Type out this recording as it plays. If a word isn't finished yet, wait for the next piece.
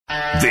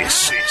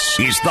This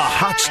is the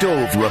Hot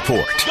Stove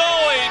Report.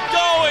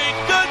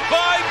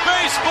 Goodbye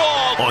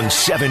baseball. On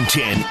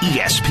 710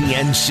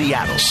 ESPN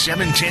Seattle,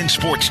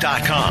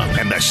 710sports.com,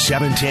 and the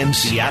 710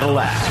 Seattle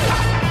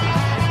app.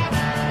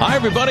 Hi,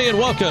 everybody, and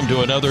welcome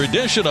to another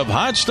edition of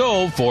Hot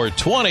Stove for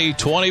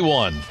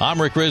 2021.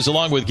 I'm Rick Rizzs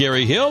along with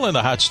Gary Hill, and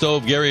the Hot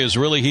Stove, Gary, is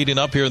really heating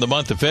up here in the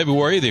month of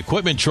February. The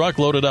equipment truck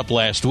loaded up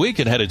last week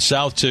and headed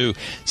south to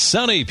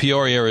sunny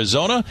Peoria,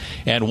 Arizona.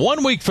 And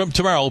 1 week from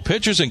tomorrow,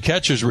 pitchers and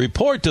catchers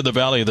report to the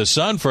Valley of the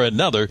Sun for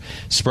another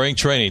spring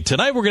training.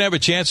 Tonight, we're going to have a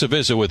chance to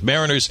visit with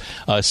Mariners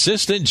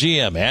Assistant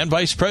GM and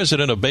Vice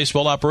President of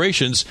Baseball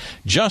Operations,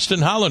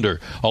 Justin Hollander.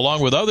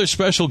 Along with other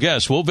special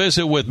guests, we'll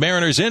visit with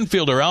Mariners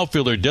Infielder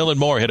Outfielder Dylan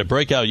Moore. Had a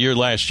breakout year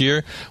last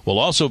year. We'll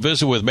also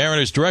visit with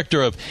Mariners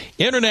Director of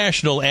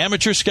International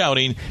Amateur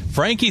Scouting,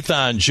 Frankie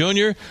Thon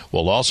Jr.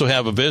 We'll also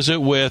have a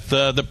visit with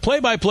the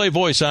play-by-play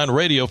voice on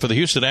radio for the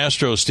Houston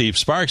Astros, Steve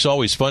Sparks.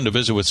 Always fun to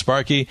visit with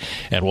Sparky.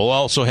 And we'll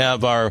also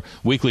have our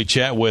weekly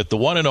chat with the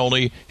one and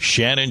only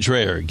Shannon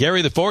Dreher.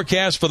 Gary, the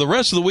forecast for the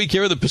rest of the week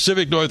here in the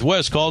Pacific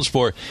Northwest calls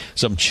for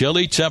some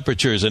chilly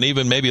temperatures and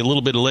even maybe a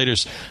little bit later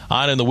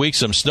on in the week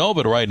some snow.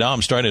 But right now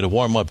I'm starting to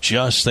warm up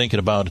just thinking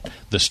about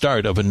the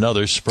start of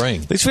another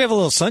spring. At least we have a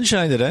little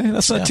sunshine today.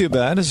 That's not too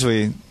bad. As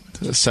we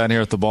sat here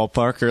at the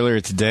ballpark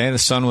earlier today, the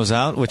sun was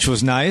out, which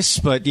was nice.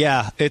 But,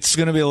 yeah, it's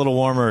going to be a little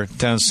warmer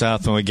down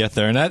south when we get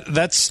there. And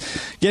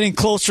that's getting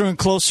closer and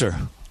closer,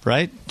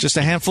 right? Just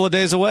a handful of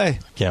days away.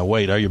 Can't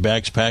wait. Are your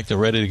bags packed and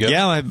ready to go?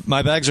 Yeah,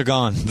 my bags are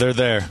gone. They're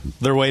there.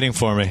 They're waiting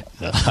for me.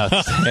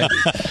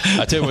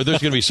 I tell you what, there's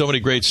going to be so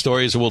many great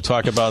stories, and we'll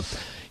talk about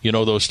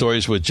those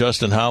stories with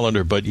Justin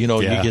Hollander. But, you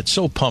get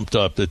so pumped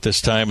up at this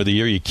time of the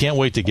year. You can't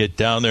wait to get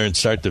down there and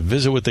start to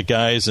visit with the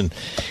guys and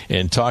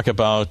talk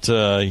about,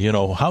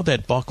 how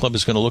that ball club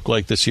is going to look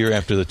like this year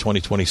after the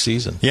 2020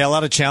 season. Yeah, a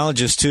lot of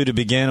challenges, too, to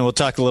begin. We'll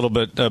talk a little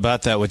bit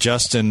about that with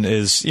Justin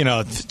is,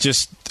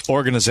 just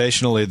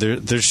organizationally,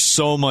 there's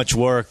so much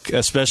work,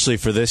 especially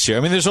for this year. I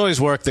mean, there's always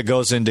work that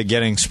goes into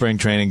getting spring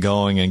training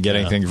going and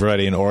getting things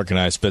ready and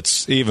organized, but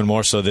it's even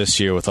more so this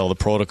year with all the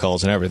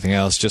protocols and everything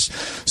else. Just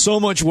so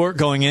much work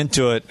going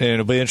into it, and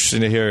it'll be interesting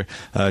to hear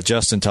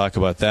Justin talk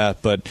about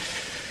that. But,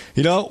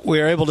 we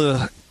were able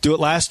to do it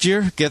last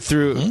year, get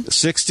through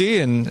 60,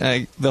 and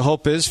the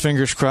hope is,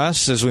 fingers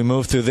crossed, as we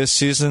move through this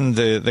season,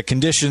 the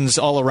conditions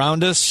all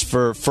around us,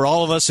 for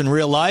all of us in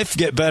real life,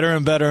 get better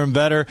and better and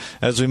better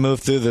as we move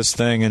through this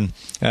thing. And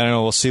I don't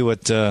know, we'll see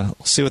what the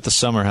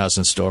summer has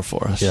in store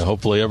for us. Yeah,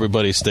 hopefully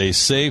everybody stays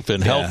safe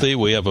and healthy.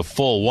 We have a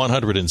full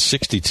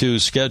 162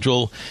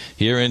 schedule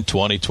here in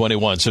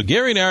 2021. So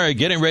Gary and I are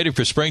getting ready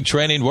for spring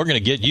training. We're going to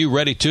get you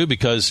ready, too,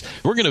 because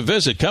we're going to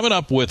visit coming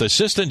up with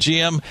Assistant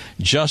GM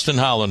Justin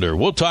Hollander.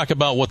 We'll talk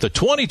about what the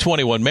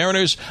 2021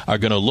 Mariners are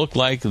going to look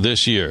like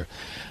this year.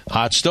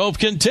 Hot Stove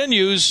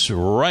continues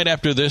right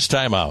after this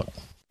timeout.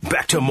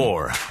 Back to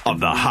more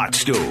of the Hot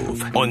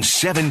Stove on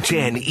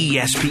 710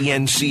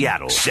 ESPN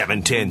Seattle,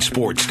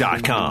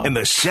 710sports.com, and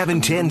the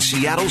 710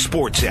 Seattle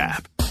Sports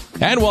app.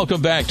 And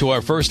welcome back to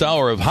our first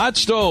hour of Hot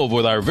Stove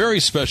with our very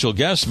special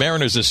guest,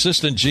 Mariners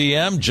Assistant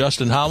GM,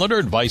 Justin Hollander,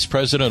 and Vice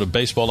President of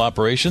Baseball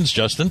Operations.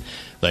 Justin,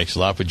 thanks a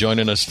lot for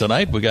joining us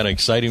tonight. We got an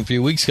exciting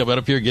few weeks coming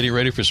up here getting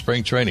ready for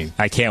spring training.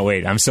 I can't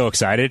wait. I'm so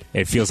excited.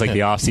 It feels like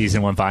the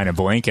offseason went by in a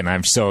blink, and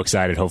I'm so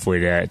excited,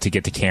 hopefully, to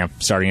get to camp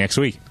starting next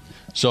week.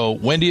 So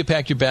when do you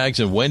pack your bags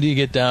and when do you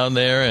get down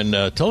there? And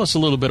tell us a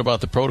little bit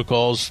about the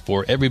protocols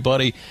for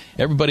everybody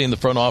in the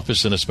front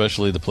office and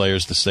especially the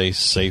players to stay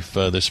safe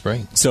this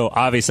spring. So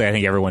obviously I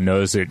think everyone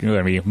knows that there are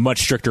going to be much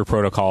stricter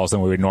protocols than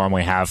we would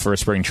normally have for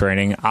spring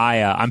training.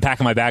 I'm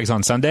packing my bags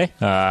on Sunday.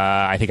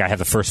 I think I have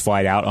the first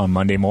flight out on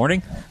Monday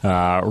morning.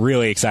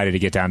 Really excited to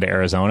get down to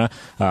Arizona.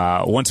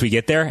 Once we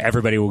get there,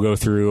 everybody will go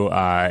through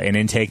an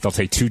intake. They'll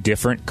take 2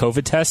 different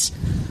COVID tests,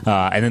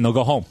 and then they'll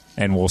go home.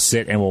 And we'll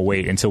sit and we'll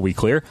wait until we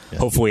clear. Yeah.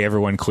 Hopefully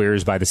everyone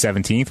clears by the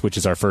 17th, which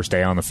is our first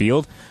day on the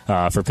field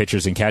for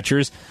pitchers and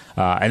catchers.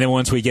 And then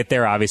once we get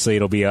there, obviously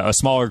it'll be a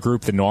smaller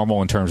group than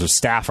normal in terms of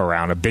staff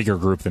around, a bigger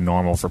group than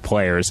normal for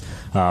players.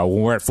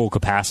 When we're at full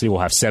capacity, we'll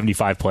have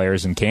 75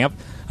 players in camp.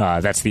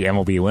 That's the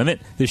MLB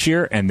limit this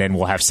year. And then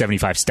we'll have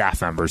 75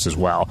 staff members as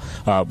well,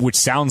 which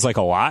sounds like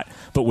a lot.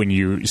 But when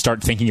you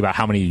start thinking about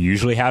how many you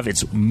usually have,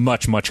 it's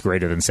much, much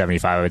greater than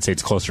 75. I would say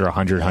it's closer to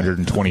 100,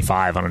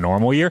 125 on a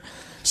normal year.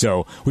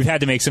 So we've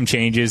had to make some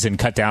changes and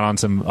cut down on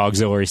some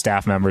auxiliary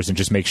staff members and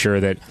just make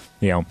sure that,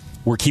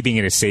 we're keeping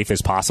it as safe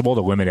as possible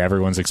to limit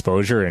everyone's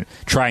exposure and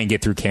try and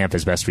get through camp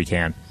as best we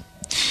can.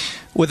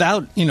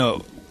 Without,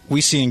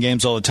 we see in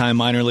games all the time,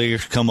 minor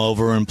leaguers come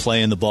over and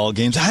play in the ball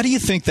games. How do you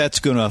think that's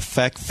going to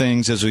affect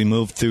things as we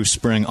move through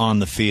spring on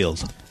the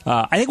field?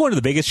 I think one of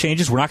the biggest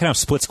changes, we're not going to have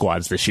split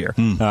squads this year.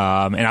 And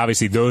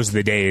obviously those are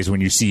the days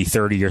when you see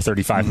 30 or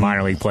 35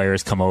 minor league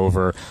players come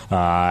over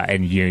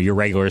and your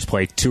regulars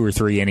play 2 or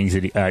 3 innings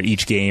at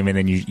each game, and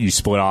then you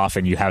split off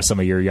and you have some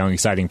of your young,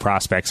 exciting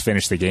prospects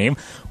finish the game.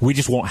 We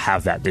just won't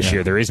have that this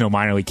year. There is no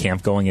minor league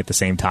camp going at the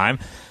same time.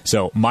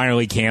 So minor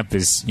league camp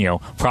is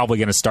probably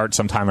going to start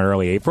sometime in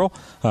early April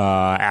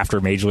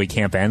after major league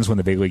camp ends when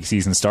the big league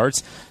season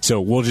starts. So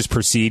we'll just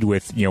proceed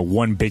with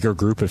one bigger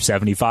group of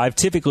 75.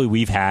 Typically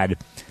we've had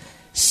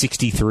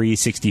 63,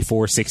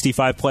 64,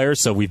 65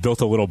 players, so we've built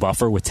a little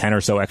buffer with 10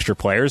 or so extra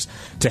players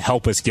to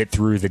help us get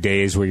through the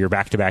days where you're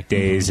back-to-back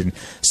days and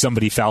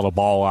somebody fouled a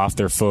ball off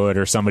their foot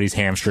or somebody's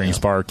hamstring's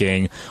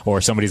barking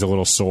or somebody's a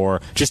little sore,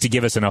 just to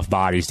give us enough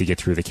bodies to get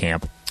through the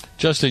camp.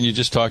 Justin, you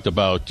just talked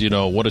about,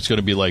 what it's going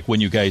to be like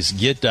when you guys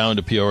get down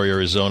to Peoria,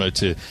 Arizona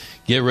to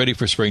get ready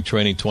for spring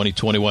training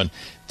 2021.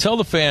 Tell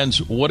the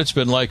fans what it's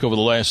been like over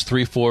the last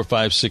 3, 4,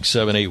 5, 6,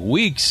 7, 8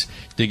 weeks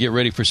to get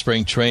ready for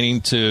spring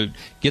training, to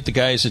get the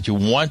guys that you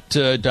want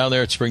down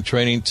there at spring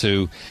training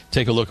to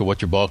take a look at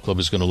what your ball club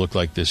is going to look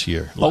like this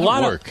year. A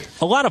lot of work.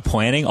 A lot of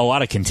planning, a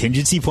lot of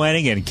contingency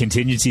planning and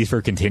contingencies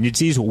for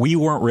contingencies. We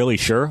weren't really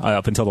sure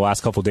up until the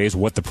last couple of days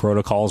what the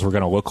protocols were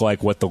going to look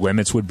like, what the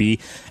limits would be,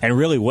 and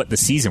really what the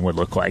season would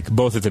look like,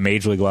 both at the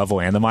major league level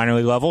and the minor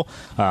league level.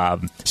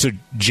 So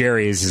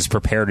Jerry is as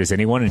prepared as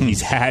anyone, and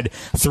he's had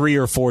 3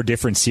 or 4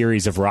 different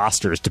series of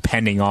rosters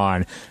depending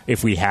on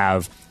if we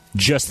have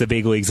just the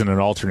big leagues in an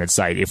alternate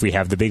site, if we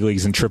have the big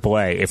leagues in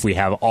AAA, if we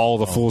have all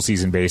the full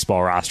season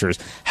baseball rosters,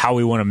 how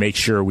we want to make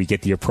sure we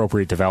get the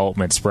appropriate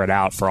development spread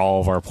out for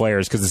all of our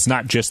players, because it's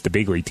not just the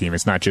big league team,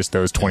 it's not just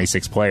those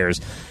 26 players,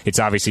 it's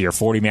obviously your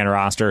 40-man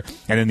roster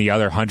and then the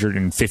other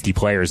 150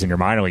 players in your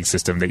minor league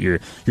system that you're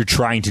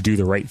trying to do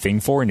the right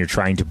thing for, and you're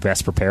trying to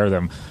best prepare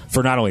them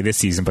for not only this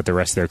season but the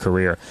rest of their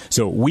career.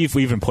 So we've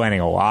been planning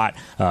a lot.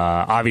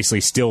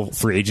 Obviously still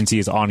free agency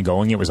is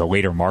ongoing. It was a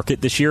later market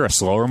this year, a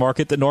slower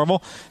market than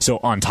normal. So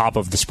on top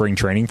of the spring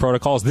training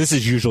protocols, this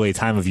is usually a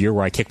time of year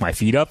where I kick my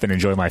feet up and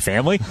enjoy my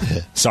family.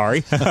 Sorry,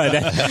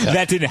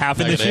 that didn't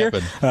happen this year.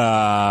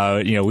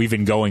 We've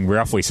been going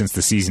roughly since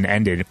the season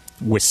ended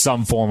with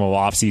some form of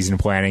off-season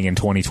planning and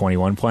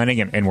 2021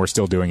 planning, and we're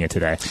still doing it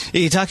today.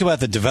 You talk about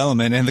the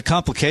development, and the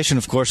complication,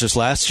 of course, is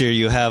last year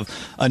you have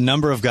a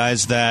number of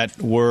guys that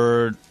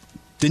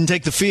didn't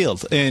take the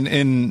field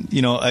in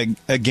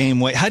a game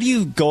way. How do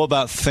you go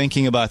about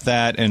thinking about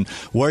that, and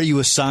where you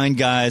assign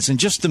guys, and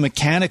just the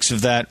mechanics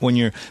of that when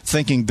you're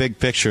thinking big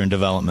picture and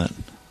development?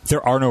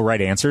 There are no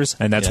right answers,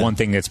 and that's one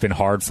thing that's been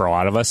hard for a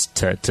lot of us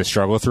to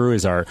struggle through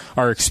is our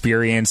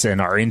experience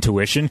and our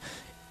intuition.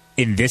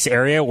 In this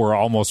area,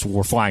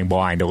 we're flying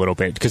blind a little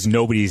bit because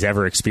nobody's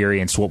ever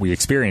experienced what we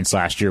experienced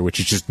last year, which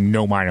is just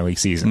no minor league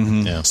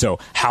season. So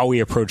how we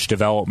approach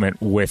development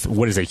with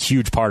what is a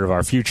huge part of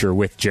our future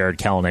with Jared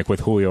Kelenic, with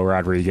Julio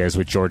Rodriguez,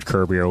 with George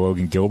Kirby or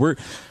Logan Gilbert,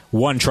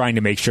 one, trying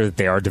to make sure that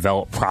they are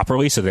developed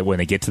properly so that when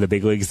they get to the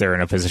big leagues, they're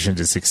in a position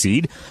to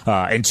succeed.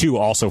 And 2,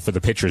 also for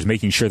the pitchers,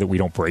 making sure that we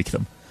don't break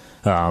them.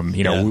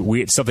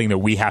 It's something that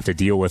we have to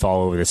deal with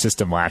all over the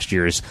system last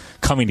year is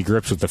coming to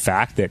grips with the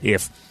fact that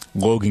if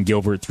Logan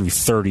Gilbert threw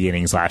 30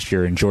 innings last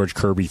year and George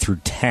Kirby threw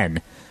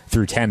 10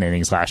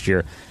 innings last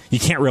year, you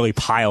can't really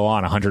pile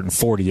on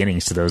 140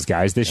 innings to those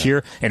guys this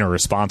year in a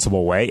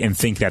responsible way and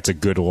think that's a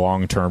good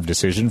long-term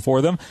decision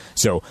for them.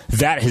 So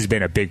that has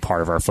been a big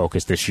part of our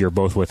focus this year,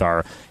 both with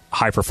our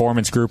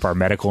high-performance group, our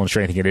medical and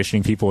strength and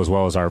conditioning people, as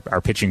well as our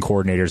pitching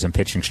coordinators and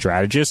pitching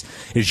strategists,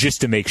 is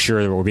just to make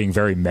sure that we're being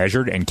very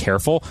measured and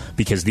careful,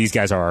 because these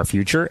guys are our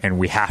future, and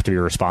we have to be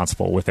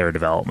responsible with their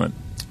development.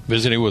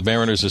 Visiting with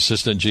Mariners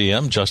assistant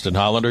GM Justin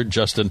Hollander.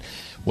 Justin,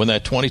 when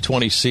that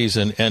 2020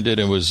 season ended,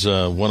 it was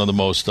one of the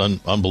most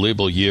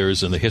unbelievable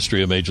years in the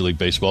history of Major League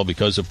Baseball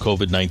because of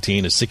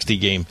COVID-19, a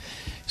 60-game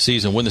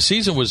season. When the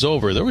season was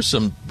over, there were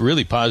some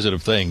really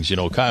positive things.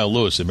 Kyle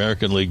Lewis,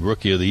 American League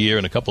Rookie of the Year,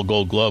 and a couple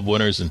Gold Glove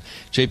winners, and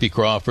J.P.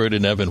 Crawford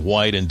and Evan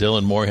White and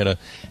Dylan Moore had a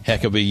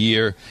heck of a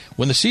year.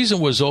 When the season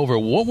was over,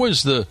 what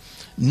was the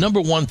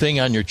number one thing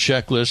on your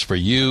checklist for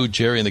you,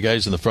 Jerry, and the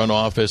guys in the front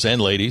office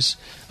and ladies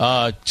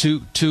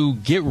to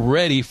get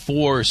ready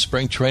for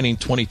spring training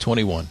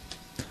 2021?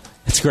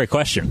 That's a great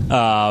question.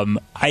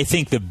 I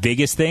think the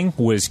biggest thing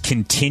was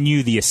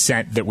continue the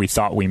ascent that we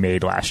thought we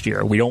made last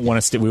year. We don't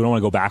want to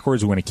go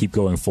backwards. We want to keep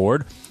going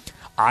forward.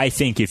 I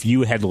think if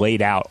you had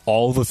laid out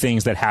all the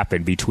things that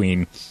happened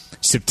between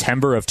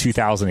September of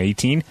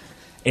 2018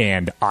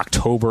 and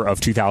October of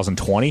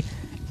 2020,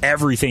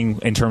 everything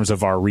in terms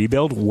of our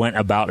rebuild went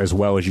about as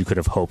well as you could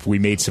have hoped. We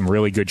made some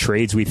really good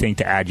trades, we think,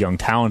 to add young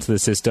talent to the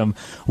system.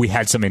 We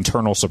had some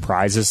internal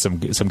surprises, some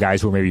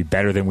guys who were maybe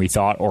better than we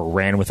thought or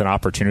ran with an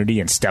opportunity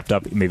and stepped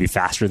up maybe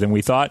faster than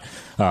we thought.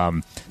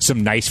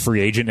 Some nice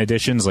free agent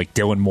additions like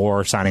Dylan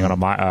Moore signing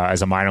on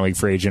as a minor league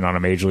free agent on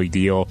a major league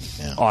deal.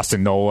 Yeah.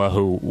 Austin Nola,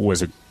 who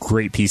was a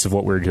great piece of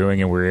what we were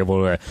doing, and we were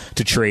able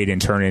to trade and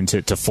turn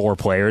into 4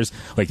 players.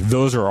 Like,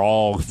 those are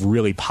all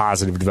really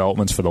positive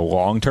developments for the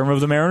long term of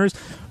the Mariners.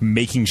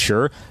 making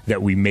sure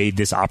that we made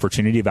this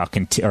opportunity about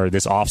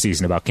this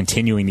offseason about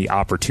continuing the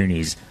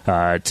opportunities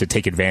to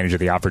take advantage of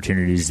the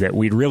opportunities that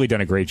we'd really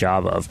done a great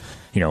job of,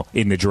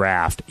 in the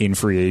draft, in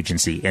free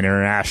agency, in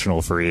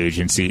international free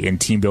agency, in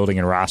team building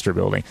and roster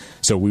building.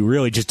 So we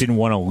really just didn't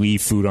want to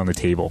leave food on the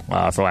table,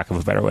 for lack of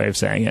a better way of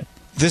saying it.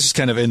 This is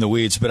kind of in the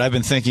weeds, but I've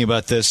been thinking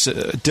about this.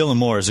 Dylan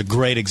Moore is a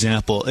great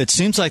example. It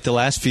seems like the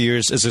last few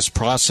years, as this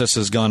process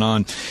has gone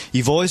on,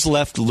 you've always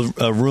left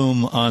a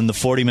room on the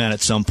 40-man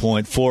at some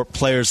point for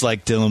players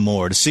like Dylan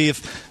Moore to see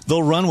if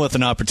they'll run with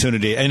an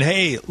opportunity. And,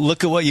 hey,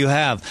 look at what you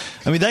have.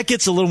 I mean, that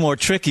gets a little more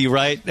tricky,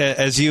 right,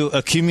 as you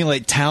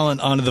accumulate talent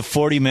onto the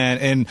 40-man,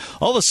 and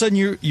all of a sudden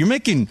you're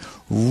making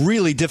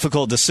really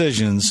difficult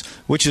decisions,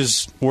 which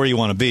is where you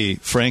want to be,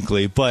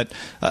 frankly. But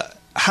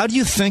how do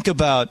you think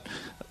about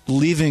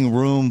leaving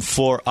room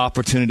for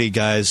opportunity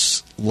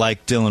guys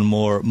like Dylan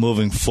Moore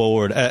moving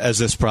forward as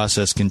this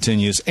process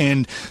continues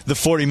and the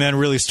 40-man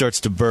really starts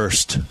to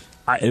burst?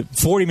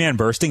 40-man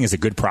bursting is a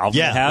good problem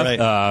to have. Right.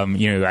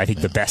 I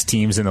think the best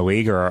teams in the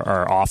league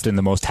are often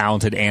the most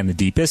talented and the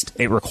deepest.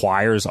 It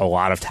requires a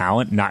lot of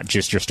talent, not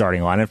just your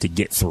starting lineup, to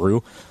get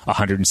through a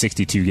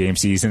 162-game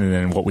season and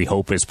then what we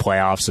hope is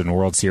playoffs and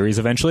World Series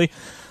eventually.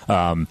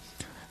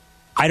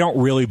 I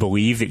don't really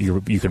believe that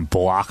you can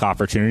block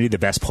opportunity. The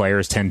best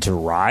players tend to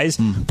rise,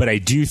 but I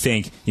do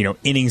think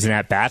innings and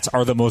at-bats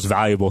are the most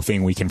valuable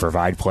thing we can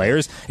provide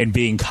players, and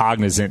being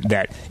cognizant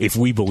that if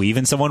we believe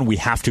in someone, we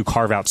have to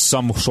carve out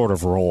some sort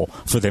of role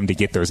for them to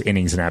get those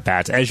innings and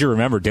at-bats. As you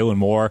remember, Dylan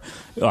Moore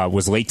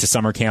was late to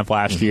summer camp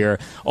last year,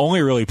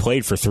 only really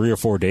played for 3 or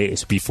 4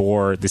 days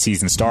before the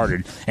season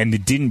started,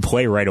 and didn't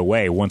play right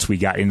away once we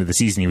got into the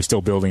season. He was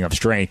still building up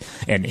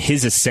strength, and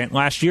his ascent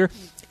last year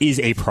is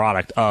a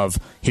product of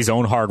his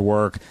own hard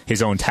work,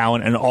 his own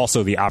talent, and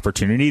also the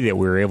opportunity that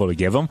we were able to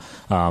give him.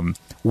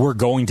 We're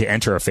going to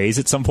enter a phase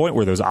at some point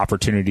where those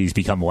opportunities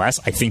become less.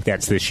 I think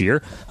that's this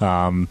year.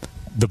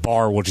 The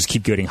bar will just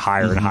keep getting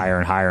higher and higher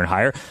and higher and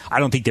higher.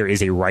 I don't think there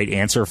is a right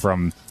answer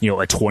from a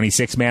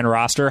 26-man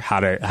roster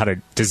how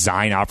to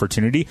design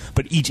opportunity,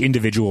 but each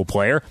individual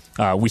player,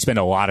 we spend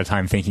a lot of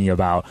time thinking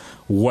about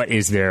what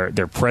is their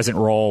present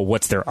role,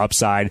 what's their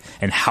upside,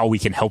 and how we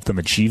can help them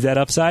achieve that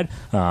upside.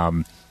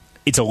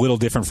 It's a little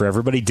different for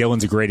everybody.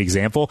 Dylan's a great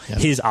example. Yep.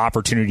 His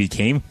opportunity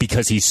came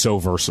because he's so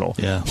versatile.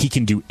 Yeah. He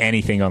can do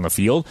anything on the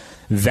field.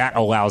 That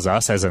allows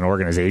us as an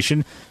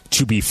organization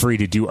to be free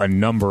to do a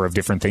number of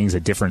different things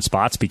at different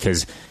spots,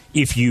 because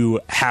if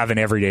you have an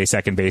everyday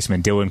second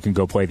baseman, Dylan can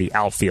go play the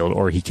outfield,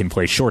 or he can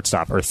play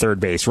shortstop or third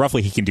base.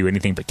 Roughly, he can do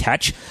anything but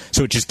catch.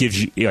 So it just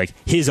gives you,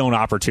 his own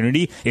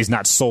opportunity is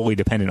not solely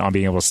dependent on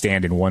being able to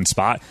stand in one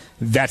spot.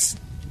 That's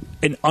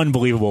an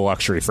unbelievable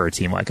luxury for a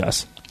team like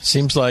us.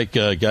 Seems like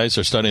guys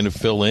are starting to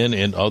fill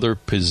in other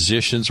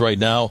positions right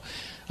now.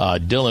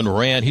 Dylan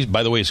Rand, he's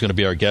going to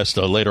be our guest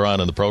later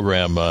on in the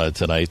program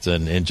tonight,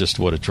 and just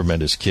what a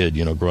tremendous kid,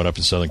 growing up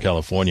in Southern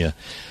California.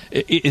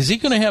 Is he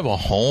going to have a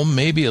home,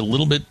 maybe a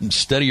little bit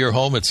steadier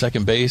home at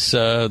second base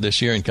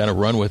this year, and kind of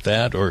run with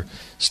that, or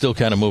still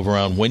kind of move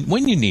around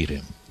when you need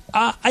him?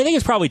 I think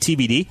it's probably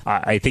TBD.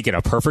 I think in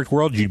a perfect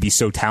world, you'd be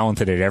so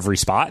talented at every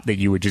spot that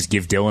you would just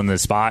give Dylan the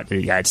spot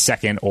at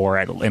second or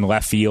in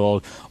left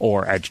field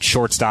or at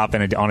shortstop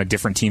and on a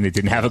different team that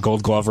didn't have a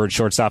Gold Glover at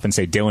shortstop and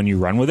say, Dylan, you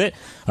run with it.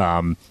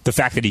 The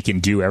fact that he can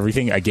do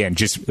everything, again,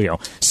 just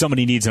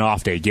somebody needs an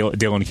off day,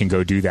 Dylan can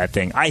go do that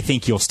thing. I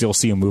think you'll still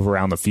see him move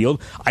around the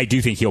field. I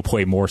do think he'll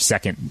play more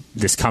second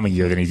this coming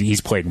year than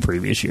he's played in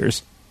previous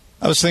years.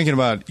 I was thinking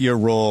about your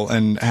role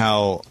and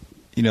how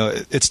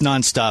it's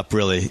nonstop,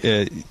 really.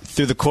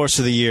 Through the course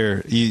of the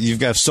year, you've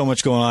got so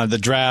much going on. The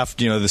draft,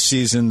 the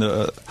season.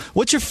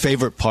 What's your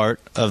favorite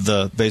part of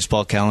the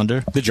baseball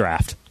calendar? The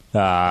draft.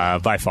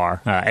 By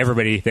far.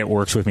 Everybody that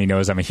works with me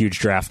knows I'm a huge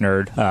draft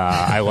nerd.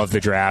 I love the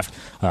draft.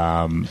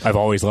 I've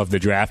always loved the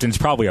draft, and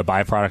it's probably a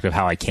byproduct of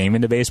how I came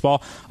into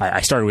baseball.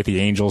 I started with the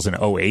Angels in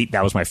 2008.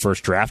 That was my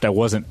first draft. I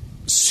wasn't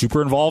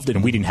super involved,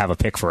 and we didn't have a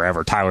pick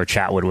forever. Tyler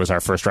Chatwood was our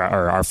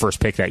first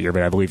pick that year,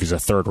 but I believe he was a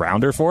third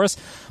rounder for us.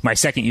 My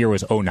second year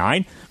was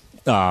 2009.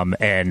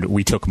 And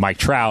we took Mike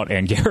Trout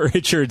and Garrett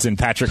Richards and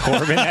Patrick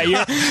Corbin that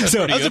year.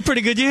 So that was a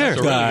pretty good year.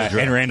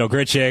 And Randall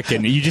Grichuk,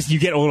 and you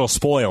get a little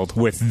spoiled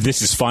with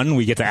this is fun.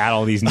 We get to add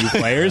all these new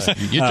players.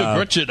 You took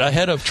Grichuk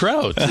ahead of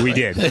Trout. We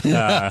did.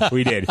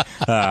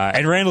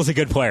 And Randall's a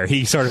good player.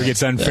 He sort of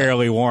gets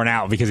unfairly worn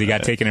out because he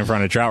got taken in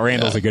front of Trout.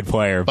 Randall's a good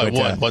player, by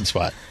one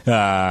spot.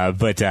 The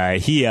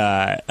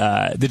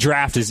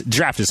draft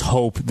is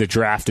hope. The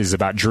draft is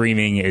about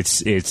dreaming.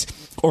 It's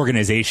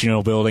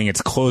organizational building.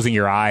 It's closing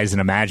your eyes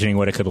and imagining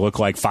what it could look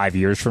like 5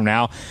 years from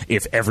now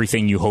if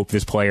everything you hope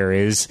this player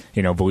is,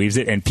 believes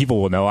it. And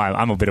people will know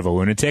I'm a bit of a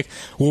lunatic.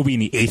 We'll be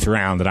in the 8th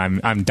round,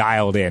 and I'm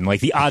dialed in.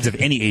 Like, the odds of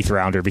any 8th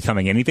rounder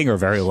becoming anything are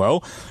very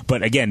low.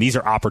 But again, these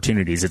are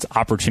opportunities. It's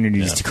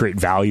opportunities to create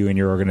value in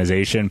your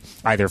organization,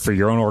 either for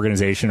your own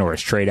organization or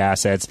as trade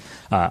assets.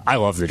 I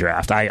love the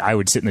draft. I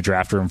would sit in the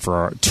draft room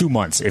for 2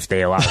 months if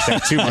they allow us to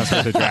have 2 months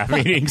worth of draft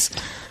meetings.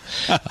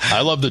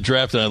 I love the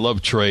draft and I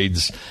love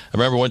trades. I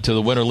remember I went to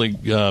the Winter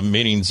League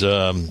meetings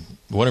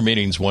winter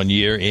meetings one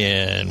year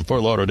in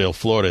Fort Lauderdale,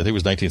 Florida. I think it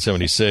was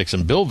 1976.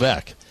 And Bill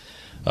Veeck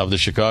of the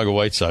Chicago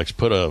White Sox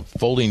put a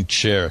folding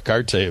chair, a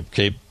card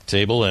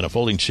table and a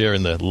folding chair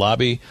in the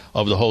lobby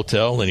of the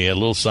hotel, and he had a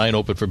little sign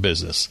open for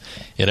business.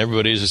 And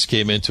everybody just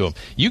came into him.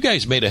 You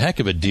guys made a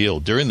heck of a deal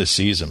during the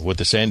season with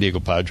the San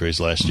Diego Padres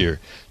last year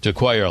to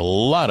acquire a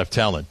lot of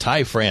talent.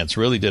 Ty France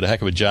really did a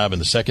heck of a job in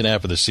the second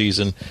half of the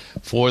season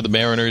for the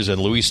Mariners,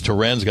 and Luis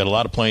Torrens got a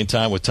lot of playing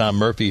time with Tom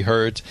Murphy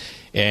hurt.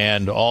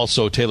 And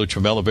also Taylor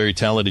Trammell, a very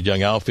talented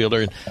young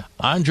outfielder. And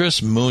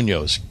Andres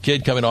Munoz,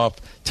 kid coming off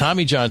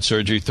Tommy John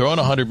surgery, throwing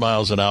 100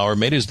 miles an hour,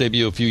 made his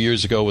debut a few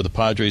years ago with the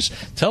Padres.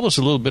 Tell us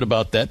a little bit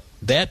about that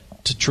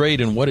to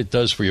trade and what it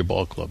does for your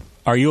ball club.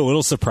 Are you a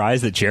little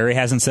surprised that Jerry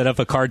hasn't set up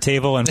a card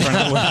table in front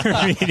of the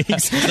winter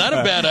meetings? It's not a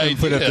bad idea.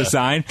 Put up the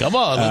sign. Come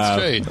on,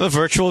 let's trade. A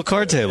virtual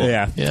card table.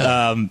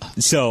 Yeah.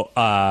 So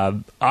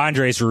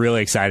Andres, we're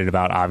really excited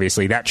about,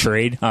 obviously. That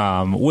trade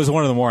was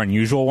one of the more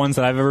unusual ones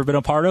that I've ever been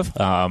a part of.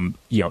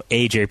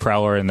 A.J.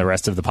 Preller and the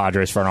rest of the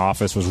Padres front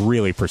office was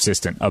really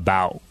persistent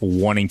about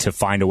wanting to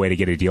find a way to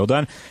get a deal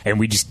done. And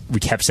we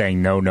kept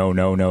saying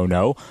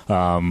no,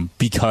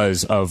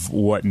 because of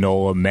what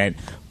Nola meant,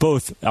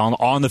 both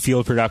on the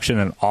field production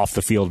and off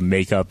the field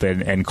makeup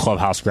and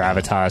clubhouse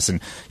gravitas.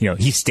 And,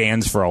 he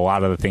stands for a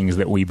lot of the things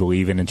that we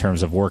believe in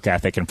terms of work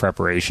ethic and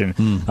preparation.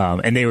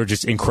 And they were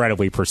just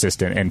incredibly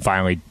persistent and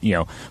finally,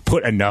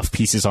 put enough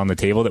pieces on the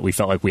table that we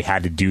felt like we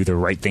had to do the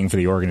right thing for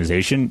the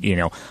organization.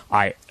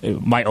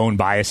 My own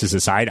biases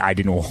aside, I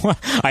didn't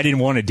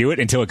want to do it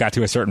until it got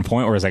to a certain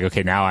point where it's like,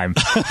 okay, now I'm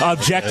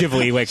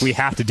objectively like, we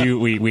have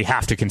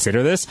to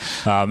consider this.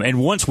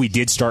 And once we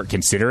did start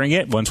considering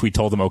it, once we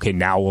told them, okay,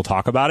 now we'll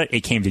talk about it,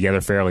 it came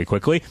together fairly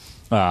quickly.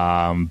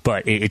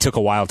 But it took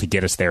a while to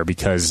get us there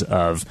because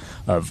of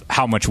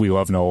how much we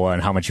love Nola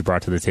and how much he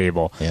brought to the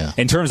table. Yeah.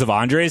 In terms of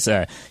Andres,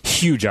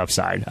 huge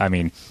upside. I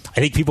mean, I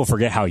think people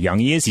forget how young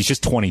he is. He's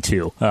just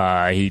 22.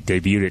 He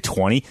debuted at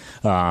 20.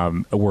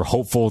 We're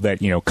hopeful that,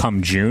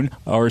 come June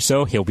or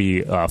so, he'll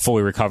be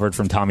fully recovered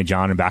from Tommy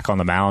John and back on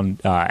the mound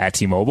at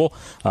T-Mobile.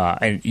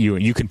 And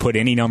you can put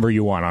any number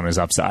you want on his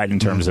upside in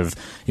terms of,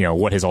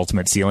 what his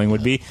ultimate ceiling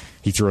would be.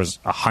 He throws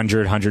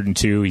 100,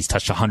 102. He's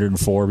touched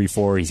 104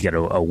 before. He's got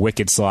a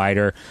wicked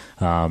slider.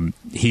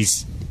 He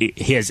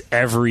has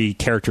every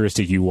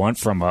characteristic you want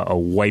from a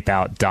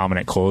wipeout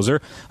dominant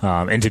closer.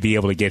 And to be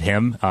able to get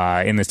him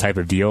in this type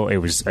of deal, it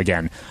was,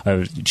 again,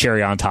 a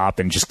cherry on top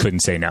and just couldn't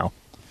say no.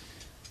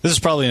 This is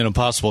probably an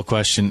impossible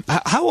question.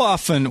 How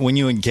often, when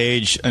you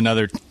engage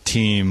another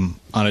team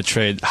on a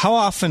trade, how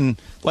often,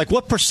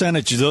 what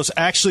percentage do those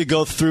actually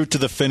go through to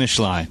the finish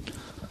line?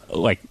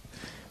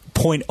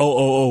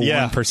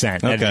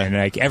 0.0001%. Okay.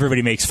 And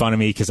everybody makes fun of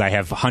me because I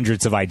have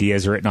hundreds of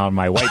ideas written on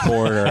my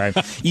whiteboard, or I'm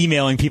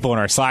emailing people in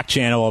our Slack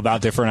channel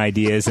about different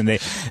ideas, and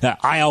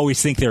I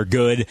always think they're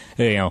good.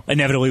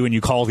 Inevitably when you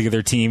call the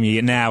other team,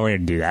 we're going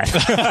to do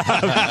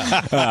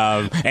that.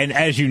 And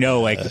as you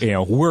know,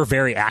 we're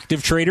very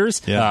active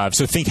traders. Yeah.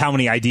 So think how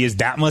many ideas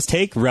that must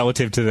take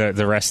relative to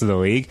the rest of the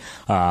league.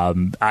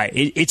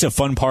 It's a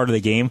fun part of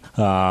the game.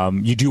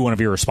 You do want to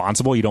be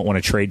responsible. You don't want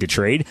to trade to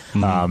trade.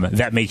 Mm-hmm.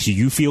 That makes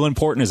you feel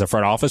important as a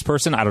front office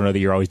person. I don't know that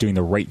you're always doing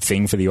the right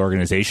thing for the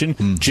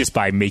organization just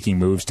by making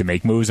moves to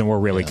make moves, and we're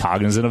really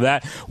cognizant of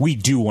that. We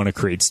do want to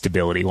create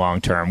stability long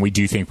term. We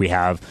do think we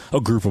have a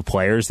group of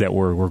players that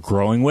we're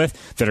growing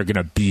with that are going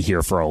to be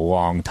here for a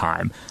long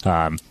time.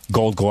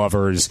 Gold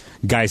Glovers,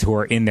 guys who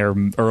are in their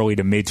early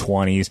to mid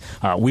 20s.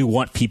 We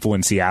want people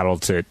in Seattle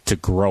to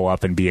grow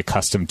up and be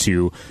accustomed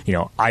to,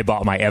 I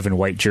bought my Evan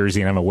White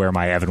jersey and I'm going to wear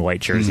my Evan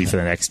White jersey for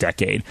the next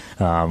decade.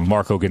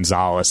 Marco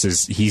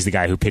Gonzalez he's the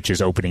guy who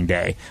pitches opening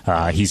day.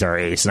 He's our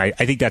ace. And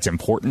I think that's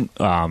important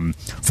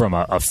from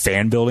a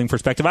fan building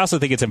perspective. I also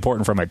think it's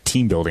important from a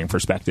team building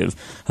perspective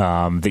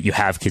that you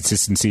have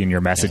consistency in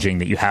your messaging,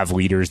 that you have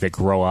leaders that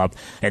grow up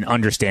and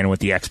understand what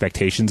the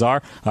expectations are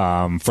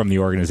from the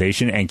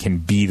organization and can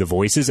be the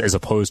voices, as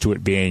opposed to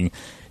it being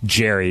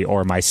Jerry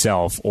or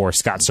myself or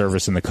Scott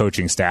Service and the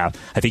coaching staff.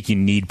 I think you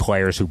need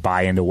players who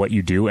buy into what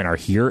you do and are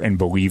here and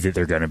believe that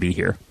they're going to be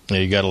here. Yeah,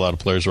 you got a lot of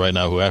players right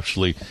now who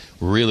actually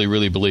really,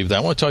 really believe that.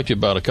 I want to talk to you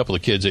about a couple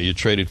of kids that you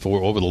traded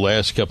for over the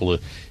last couple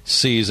of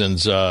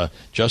seasons.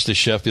 Justice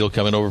Sheffield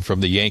coming over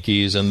from the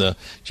Yankees and the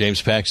James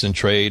Paxton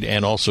trade,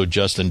 and also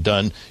Justin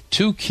Dunn.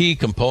 Two key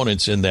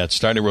components in that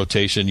starting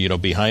rotation,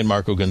 behind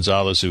Marco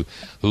Gonzalez, who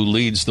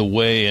leads the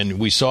way. And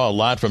we saw a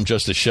lot from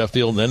Justice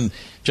Sheffield. And then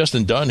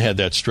Justin Dunn had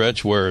that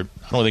stretch where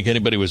I don't think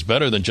anybody was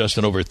better than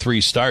Justin over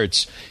 3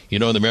 starts,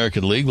 in the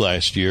American League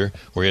last year,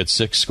 where he had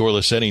 6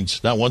 scoreless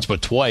innings, not once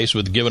but twice,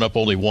 with giving up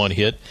only 1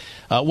 hit.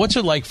 What's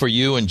it like for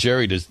you and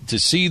Jerry to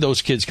see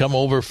those kids come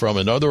over from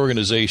another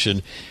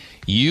organization?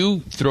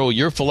 You throw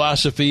your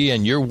philosophy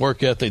and your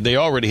work ethic. They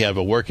already have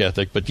a work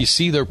ethic, but you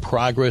see their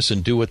progress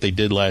and do what they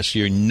did last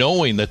year,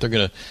 knowing that they're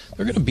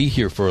gonna be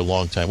here for a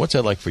long time. What's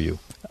that like for you?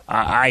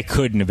 I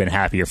couldn't have been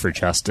happier for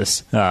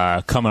Justice.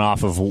 Coming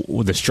off of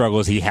the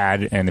struggles he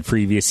had in the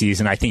previous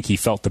season, I think he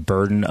felt the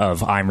burden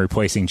of I'm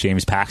replacing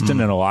James Paxton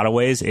in a lot of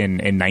ways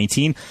in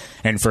 19.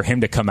 And for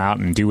him to come out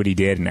and do what he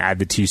did and add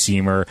the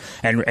two-seamer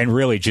and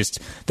really just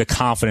the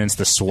confidence,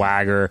 the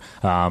swagger,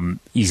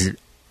 he's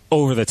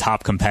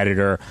over-the-top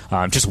competitor.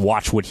 Just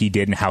watch what he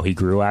did and how he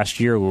grew last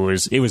year.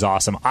 It was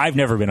awesome. I've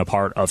never been a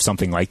part of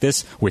something like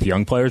this with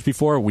young players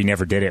before. We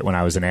never did it when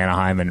I was in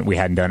Anaheim, and we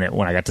hadn't done it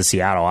when I got to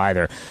Seattle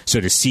either.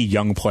 So to see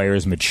young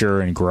players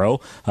mature and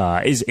grow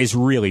is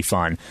really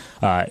fun.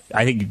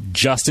 I think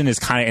Justin is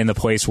kind of in the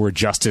place where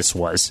Justice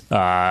was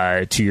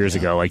 2 years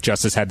ago. Like,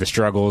 Justice had the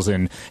struggles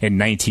in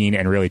 19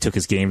 and really took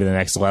his game to the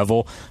next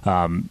level.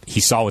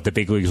 He saw what the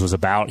big leagues was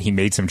about. He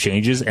made some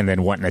changes and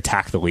then went and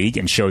attacked the league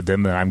and showed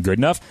them that I'm good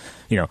enough.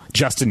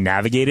 Justin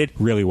navigated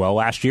really well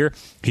last year.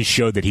 He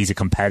showed that he's a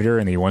competitor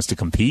and he wants to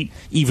compete,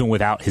 even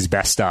without his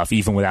best stuff,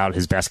 even without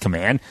his best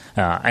command.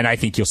 And I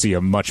think you'll see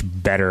a much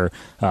better,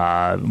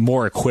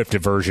 more equipped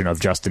version of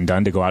Justin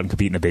Dunn to go out and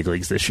compete in the big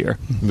leagues this year.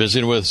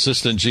 Visiting with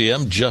assistant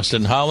GM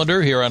Justin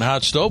Hollander here on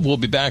Hot Stove. We'll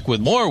be back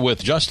with more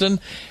with Justin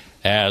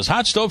as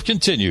Hot Stove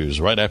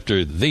continues right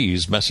after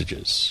these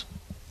messages.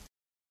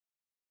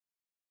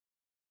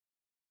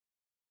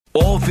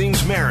 All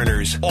things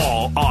Mariners,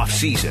 all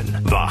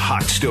off-season. The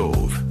Hot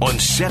Stove on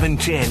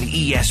 710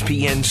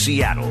 ESPN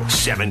Seattle,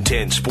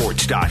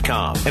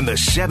 710sports.com, and the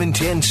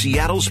 710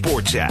 Seattle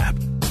Sports app.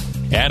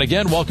 And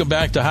again, welcome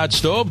back to Hot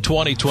Stove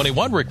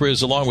 2021. Rick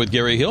Rizzs along with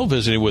Gary Hill,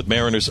 visiting with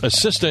Mariners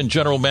Assistant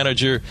General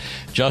Manager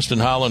Justin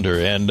Hollander.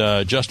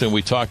 And Justin,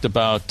 we talked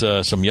about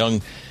some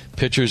young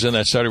pitchers in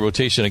that starting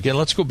rotation. Again,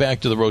 let's go back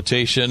to the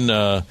rotation.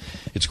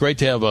 It's great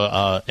to have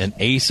an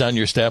ace on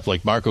your staff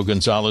like Marco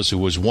Gonzalez, who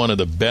was one of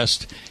the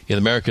best in the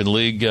American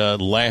League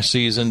last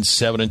season,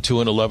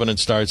 7-2 and 11 in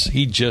starts.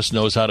 He just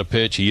knows how to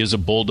pitch. He is a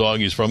bulldog.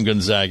 He's from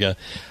Gonzaga.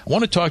 I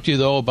want to talk to you,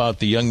 though, about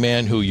the young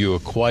man who you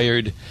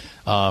acquired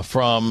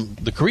from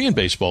the Korean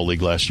Baseball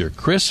League last year,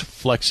 Chris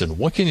Flexen.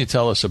 What can you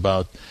tell us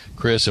about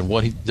Chris,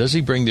 and does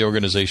he bring the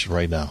organization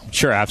right now?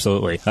 Sure,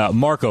 absolutely.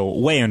 Marco,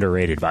 way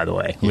underrated, by the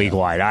way,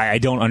 league-wide. I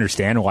don't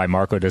understand why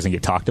Marco doesn't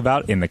get talked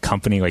about in the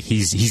company. Like,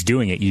 he's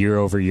doing it year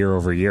over year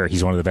over year.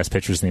 He's one of the best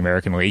pitchers in the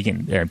American League,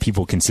 and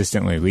people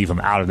consistently leave him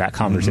out of that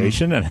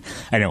conversation. And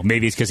I know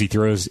maybe it's because he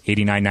throws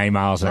 89, 90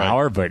 miles an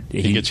hour, but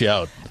he gets you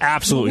out.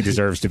 Absolutely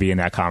deserves to be in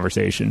that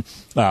conversation.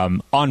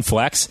 On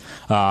Flex,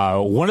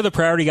 one of the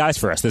priority guys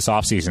for us this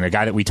offseason, a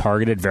guy that we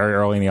targeted very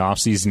early in the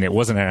offseason. It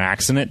wasn't an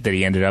accident that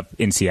he ended up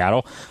in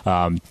Seattle.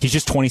 He's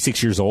just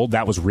 26 years old.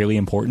 That was really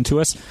important to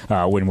us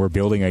when we're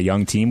building a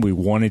young team. We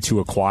wanted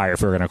to acquire,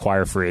 if we're going to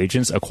acquire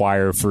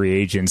free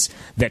agents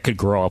that could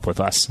grow up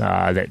with us,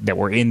 that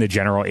were in the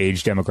general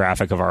age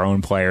demographic of our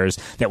own players,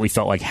 that we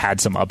felt like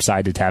had some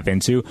upside to tap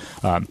into.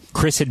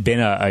 Chris had been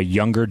a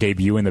younger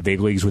debut in the big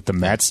leagues with the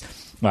Mets.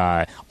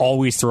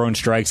 Always throwing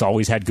strikes,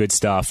 always had good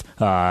stuff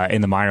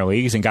in the minor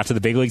leagues, and got to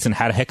the big leagues and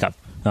had a hiccup.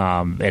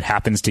 It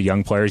happens to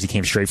young players. He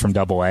came straight from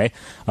Double-A,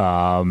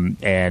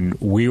 and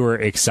we were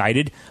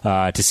excited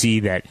to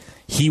see that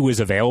he was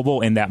available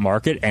in that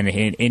market. And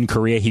in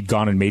Korea, he'd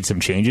gone and made some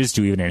changes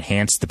to even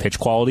enhance the pitch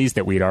qualities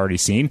that we had already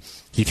seen.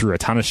 He threw a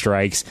ton of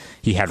strikes.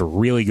 He had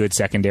really good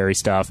secondary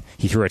stuff.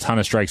 He threw a ton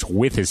of strikes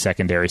with his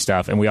secondary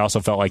stuff. And we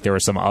also felt like there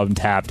was some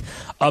untapped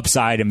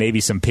upside and maybe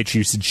some pitch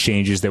usage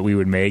changes that we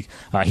would make.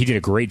 He did a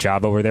great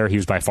job over there. He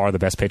was by far the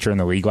best pitcher in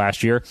the league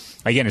last year.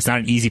 Again, it's not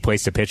an easy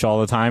place to pitch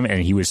all the time.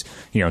 And he was,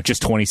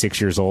 just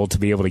 26 years old. To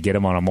be able to get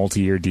him on a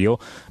multi-year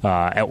deal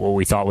at what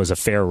we thought was a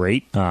fair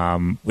rate,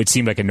 it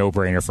seemed like a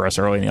no-brainer for us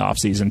early in the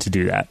offseason to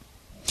do that.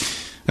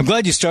 I'm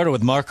glad you started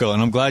with Marco,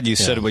 and I'm glad you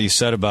said what you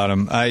said about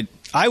him.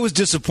 I was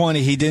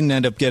disappointed he didn't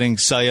end up getting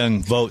Cy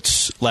Young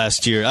votes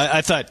last year.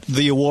 I thought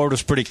the award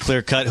was pretty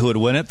clear-cut who would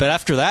win it. But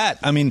after that,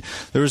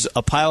 there was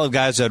a pile of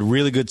guys that had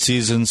really good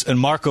seasons, and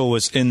Marco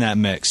was in that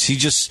mix. He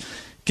just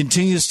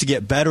continues to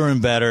get better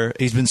and better.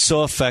 He's been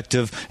so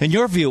effective. In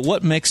your view,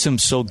 what makes him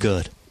so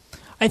good?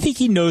 I think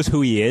he knows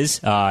who he is.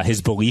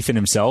 His belief in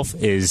himself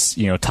is,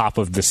 top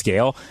of the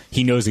scale.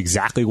 He knows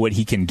exactly what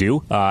he can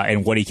do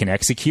and what he can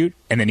execute,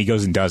 and then he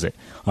goes and does it.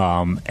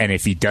 And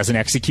if he doesn't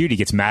execute, he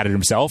gets mad at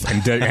himself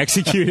and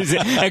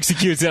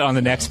executes it on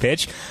the next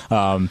pitch.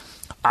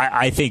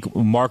 I think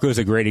Marco's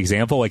a great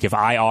example. Like, if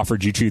I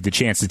offered you two the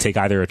chance to take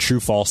either a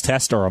true-false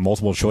test or a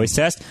multiple-choice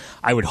test,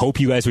 I would hope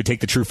you guys would take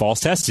the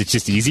true-false test. It's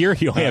just easier.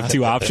 You only have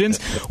two options.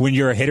 When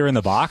you're a hitter in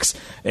the box,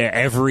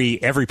 every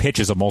pitch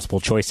is a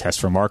multiple-choice test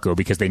for Marco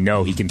because they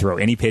know he can throw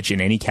any pitch in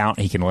any count.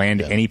 He can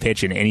land any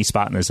pitch in any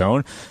spot in the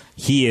zone.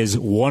 He is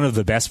one of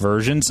the best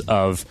versions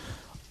of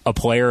a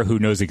player who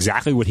knows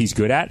exactly what he's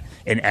good at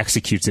and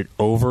executes it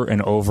over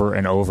and over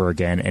and over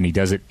again, and he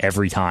does it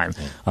every time.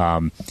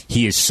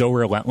 He is so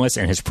relentless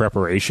in his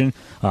preparation.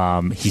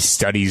 He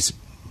studies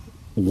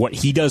what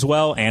he does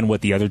well and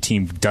what the other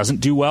team doesn't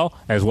do well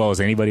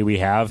as anybody we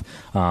have.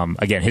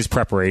 Again, his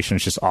preparation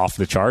is just off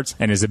the charts,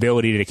 and his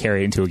ability to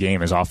carry it into a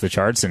game is off the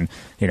charts. And,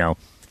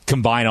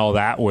 combine all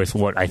that with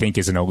what I think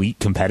is an elite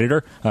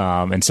competitor,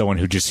 and someone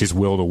who just his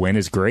will to win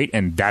is great,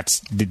 and that's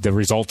the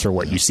results are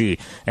what you see.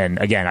 And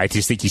again, I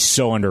just think he's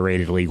so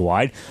underrated league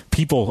wide.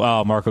 People,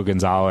 Marco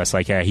Gonzalez,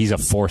 like he's a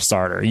 4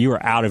 starter. You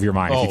are out of your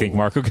mind if you think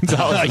Marco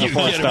Gonzalez is a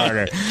 4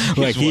 starter.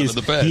 Like he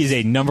is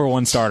a number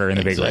 1 starter in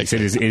the big leagues.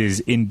 It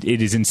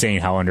is insane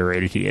how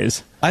underrated he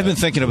is. I've been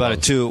thinking about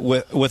it too.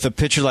 With a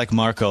pitcher like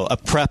Marco, a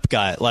prep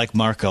guy like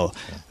Marco,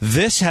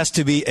 this has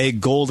to be a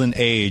golden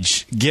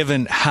age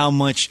given how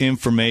much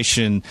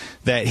information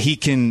that he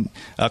can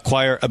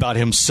acquire about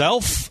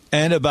himself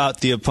and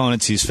about the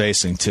opponents he's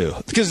facing too.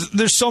 Because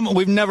there's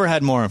we've never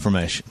had more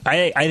information.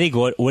 I think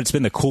what's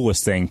been the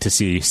coolest thing to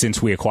see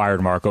since we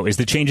acquired Marco is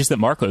the changes that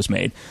Marco's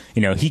made.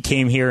 He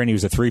came here and he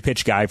was a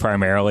 3-pitch guy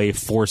primarily,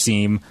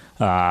 4-seam,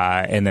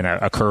 and then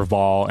a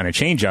curveball and a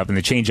changeup, and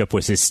the changeup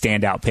was his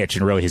standout pitch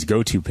and really his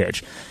go-to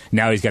pitch.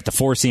 Now he's got the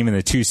 4-seam and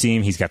the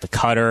 2-seam. He's got the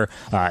cutter.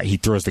 He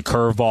throws the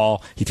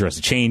curveball. He throws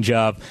the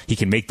changeup. He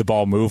can make the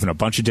ball move in a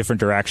bunch of different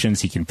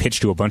directions. He can pitch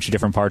to a bunch of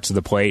different parts of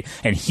the plate,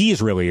 and he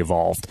has really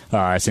evolved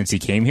since he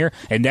came here,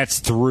 and that's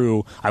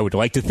through, I would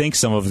like to think,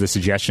 some of the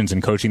suggestions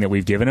and coaching that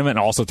we've given him, and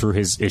also through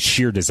his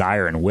sheer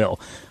desire and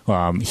will.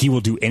 He will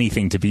do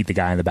anything to beat the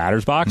guy in the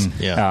batter's box,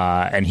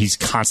 and he's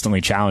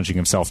constantly challenging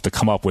himself to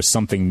come up with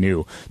something new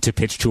to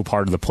pitch to a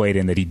part of the plate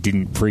in that he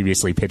didn't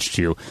previously pitch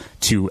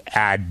to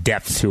add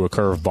depth to a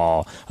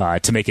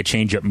curveball, to make a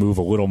changeup move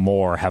a little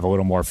more, have a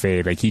little more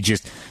fade. Like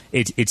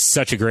it's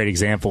such a great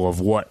example of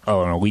what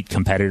an elite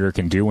competitor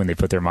can do when they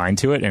put their mind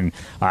to it, and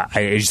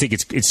I just think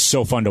it's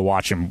so fun to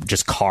watch him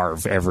just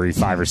carve every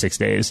 5 or 6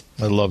 days.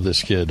 I love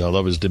this kid. I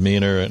love his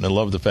demeanor, and I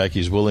love the fact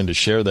he's willing to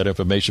share that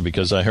information,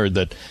 because I heard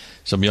that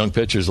some young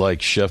pitchers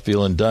like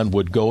Sheffield and Dunn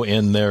would go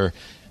in there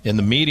in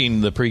the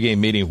meeting, the pregame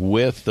meeting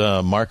with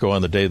Marco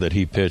on the day that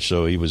he pitched,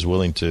 so he was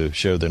willing to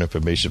share that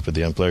information for the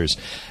young players.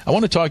 I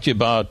want to talk to you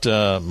about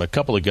a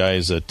couple of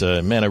guys that,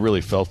 I really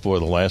felt for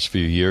the last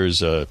few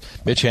years.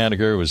 Mitch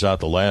Haniger was out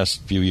the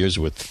last few years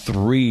with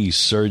 3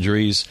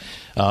 surgeries.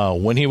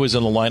 When he was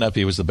in the lineup,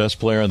 he was the best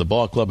player in the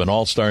ball club, an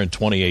all-star in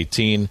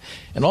 2018.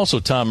 And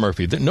also Tom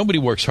Murphy. Nobody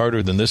works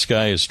harder than this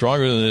guy, is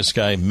stronger than this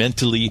guy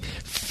mentally,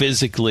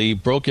 physically.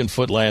 Broken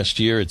foot last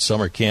year at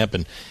summer camp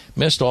and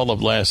missed all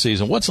of last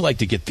season. What's it like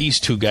to get these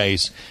 2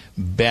 guys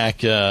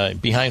back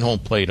behind home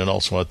plate and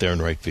also out there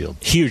in right field?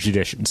 Huge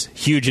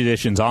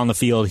additions on the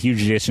field,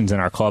 huge additions in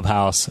our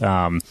clubhouse.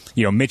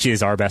 Mitch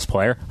is our best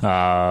player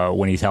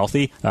when he's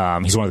healthy.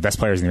 He's one of the best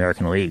players in the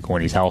American League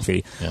when he's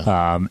healthy.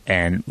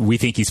 And we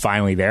think he's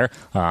finally there.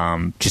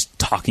 Just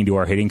talking to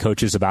our hitting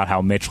coaches about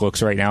how Mitch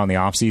looks right now in the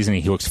offseason,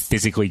 he looks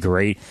physically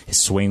great.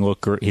 His swing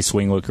looked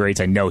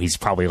great. I know he's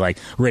probably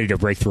ready to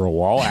break through a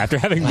wall after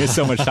having missed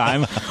so much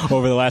time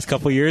over the last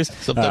couple of years.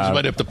 Sometimes you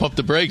might have to pump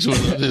the brakes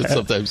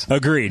sometimes.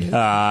 Agreed.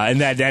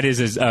 And that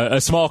is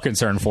a small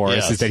concern for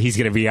us, is that he's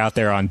going to be out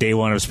there on day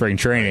 1 of spring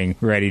training,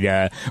 ready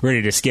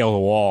to scale the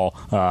wall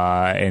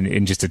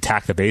and just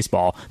attack the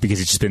baseball, because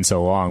it's just been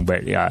so long.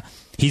 But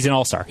he's an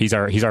all-star. He's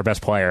our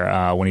best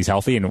player when he's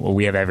healthy, and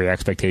we have every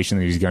expectation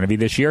that he's going to be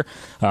this year.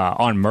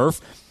 On Murph,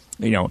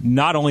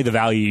 not only the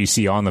value you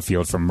see on the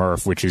field from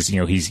Murph, which is,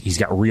 he's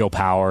got real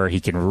power. He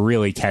can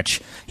really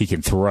catch. He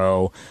can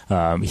throw.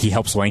 He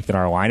helps lengthen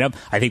our lineup.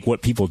 I think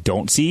what people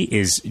don't see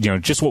is,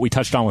 just what we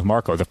touched on with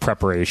Marco, the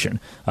preparation.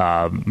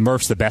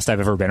 Murph's the best I've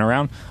ever been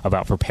around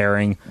about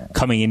preparing,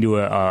 coming into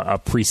a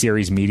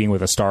pre-series meeting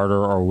with a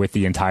starter or with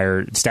the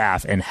entire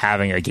staff and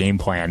having a game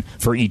plan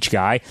for each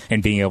guy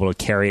and being able to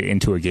carry it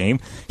into a game.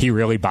 He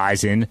really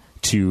buys in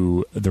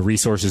to the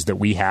resources that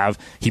we have.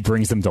 He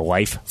brings them to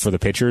life for the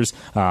pitchers,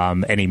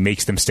 and he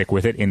makes them stick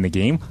with it in the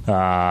game.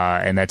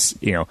 And that's,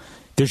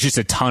 there's just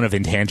a ton of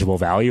intangible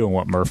value in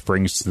what Murph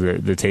brings to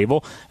the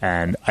table.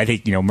 And I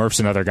think, Murph's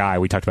another guy.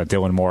 We talked about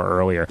Dylan Moore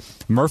earlier.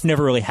 Murph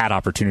never really had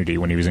opportunity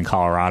when he was in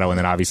Colorado, and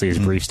then obviously his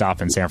brief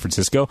stop in San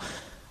Francisco.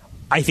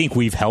 I think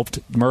we've helped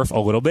Murph a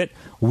little bit.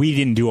 We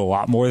didn't do a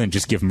lot more than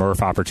just give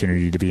Murph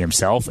opportunity to be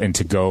himself and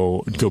to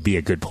go be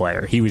a good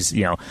player. He was,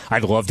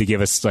 I'd love to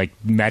give us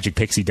magic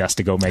pixie dust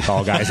to go make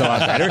all guys a lot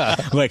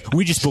better.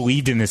 We just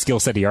believed in the skill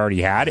set he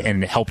already had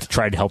and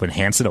tried to help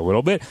enhance it a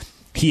little bit.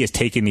 He has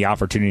taken the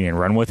opportunity and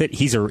run with it.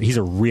 He's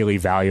a really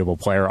valuable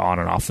player on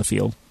and off the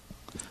field.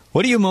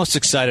 What are you most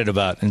excited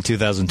about in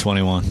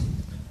 2021?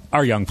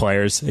 Our young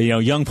players.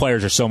 Young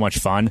players are so much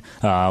fun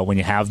when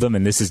you have them,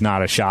 and this is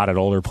not a shot at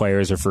older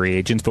players or free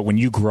agents, but when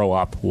you grow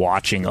up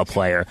watching a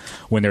player,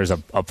 when there's a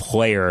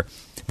player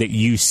that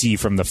you see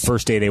from the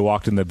first day they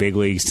walked in the big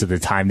leagues to the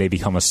time they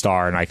become a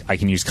star, and I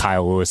can use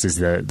Kyle Lewis as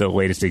the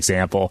latest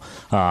example.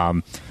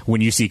 When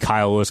you see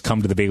Kyle Lewis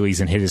come to the big leagues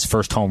and hit his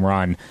first home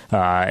run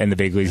in the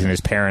big leagues, and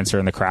his parents are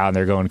in the crowd and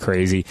they're going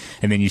crazy,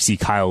 and then you see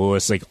Kyle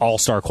Lewis,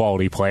 all-star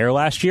quality player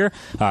last year,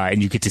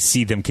 and you get to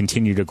see them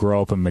continue to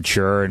grow up and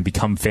mature and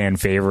become fan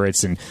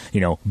favorites and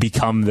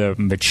become the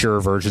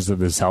mature versions of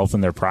themselves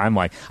in their prime.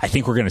 I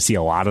think we're going to see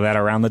a lot of that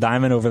around the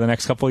diamond over the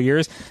next couple of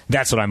years.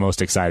 That's what I'm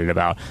most excited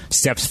about.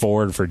 Steps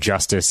forward for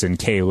Justice and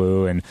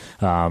K-Lou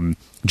and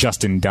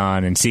Justin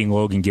Dunn, and seeing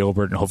Logan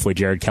Gilbert and hopefully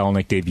Jared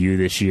Kelenic debut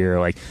this year.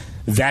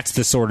 that's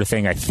the sort of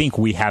thing I think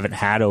we haven't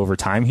had over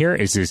time here,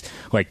 is this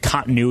like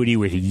continuity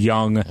with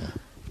young,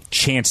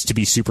 chance to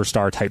be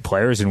superstar type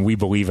players, and we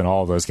believe in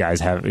all of those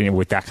guys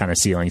with that kind of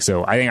ceiling.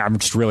 So I think I'm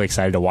just really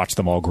excited to watch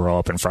them all grow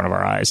up in front of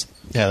our eyes.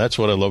 Yeah, that's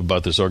what I love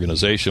about this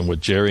organization. What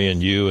Jerry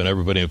and you and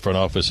everybody in front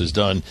office has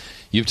done,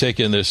 you've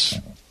taken this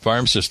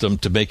farm system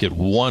to make it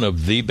one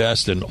of the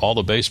best in all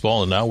of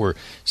baseball, and now we're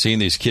seeing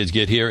these kids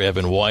get here.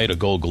 Evan White, a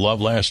Gold Glove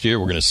last year.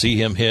 We're going to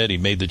see him hit. He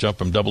made the jump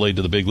from Double-A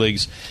to the big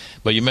leagues.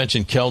 But you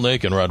mentioned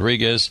Kelnick and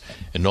Rodriguez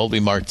and Nolby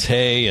Marte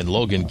and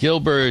Logan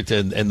Gilbert,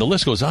 and the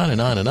list goes on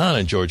and on and on,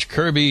 and George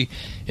Kirby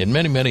and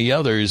many, many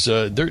others.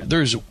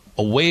 There's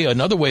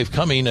another wave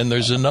coming, and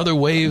there's another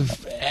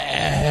wave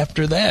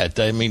after that.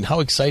 I mean, how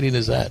exciting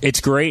is that?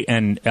 It's great,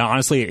 and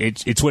honestly,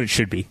 it's what it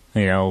should be.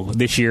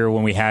 This year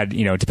when we had,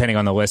 depending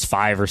on the list,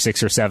 5 or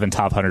 6 or 7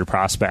 top 100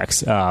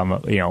 prospects,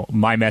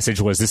 my message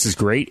was, this is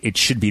great. It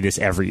should be this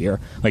every year.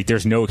 Like,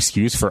 there's no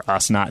excuse for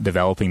us not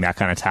developing that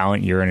kind of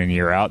talent year in and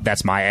year out.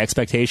 That's my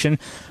expectation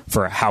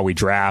for how we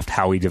draft,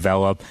 how we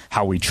develop,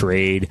 how we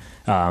trade,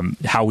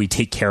 how we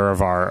take care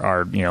of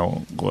our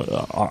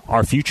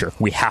future.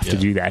 We have to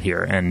do that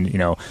here. And,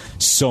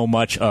 so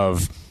much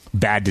of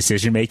bad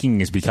decision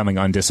making is becoming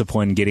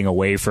undisciplined, getting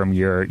away from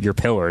your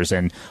pillars,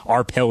 and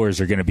our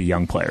pillars are going to be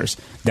young players.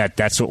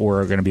 That's what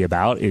we're going to be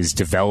about, is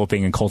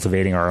developing and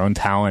cultivating our own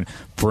talent,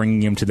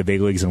 bringing them to the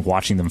big leagues and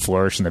watching them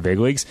flourish in the big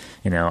leagues.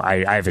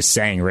 I have a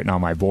saying written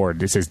on my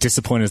board. It says,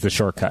 discipline is the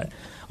shortcut.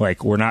 Like,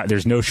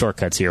 there's no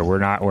shortcuts here. We're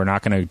not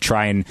going to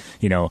try and,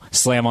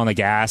 slam on the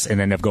gas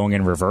and end up going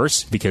in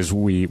reverse because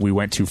we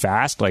went too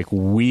fast. Like,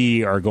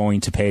 we are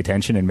going to pay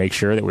attention and make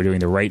sure that we're doing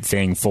the right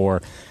thing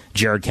for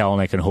Jared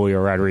Kelenic and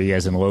Julio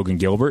Rodriguez and Logan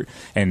Gilbert,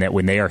 and that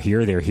when they are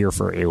here, they're here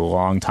for a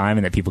long time,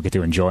 and that people get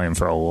to enjoy them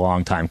for a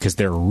long time because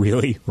they're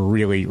really,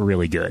 really,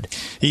 really good.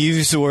 You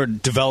used the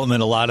word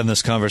development a lot in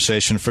this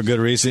conversation for good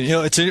reason.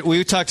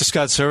 We talked to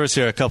Scott Service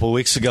here a couple of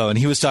weeks ago, and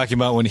he was talking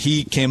about when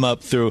he came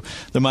up through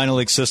the minor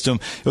league system,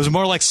 it was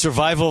more like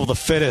survival of the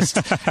fittest.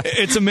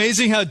 It's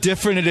amazing how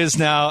different it is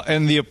now,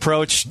 and the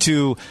approach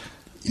to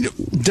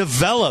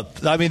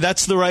develop. I mean,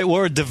 that's the right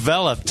word,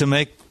 develop, to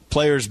make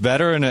players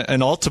better,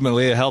 and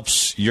ultimately it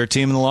helps your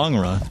team in the long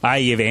run.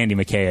 I give Andy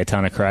McKay a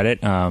ton of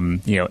credit.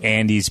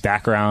 Andy's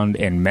background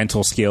and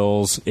mental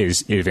skills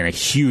is been a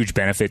huge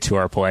benefit to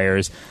our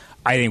players.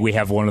 I think we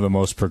have one of the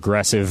most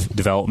progressive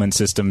development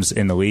systems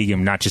in the league,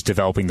 and not just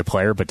developing the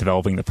player, but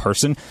developing the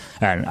person.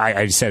 And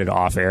I said it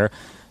off air.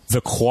 The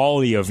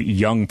quality of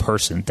young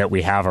person that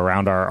we have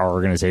around our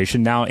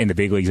organization now in the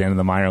big leagues and in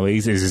the minor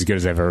leagues is as good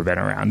as I've ever been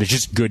around. They're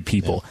just good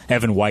people. Yeah.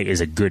 Evan White is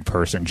a good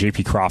person.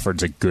 J.P.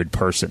 Crawford's a good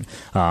person.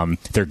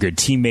 They're good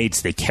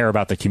teammates. They care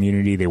about the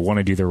community. They want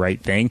to do the right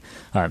thing.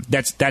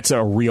 That's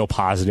a real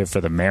positive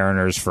for the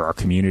Mariners, for our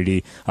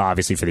community,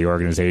 obviously for the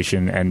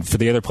organization, and for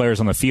the other players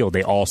on the field.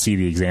 They all see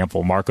the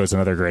example. Marco's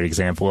another great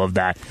example of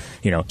that.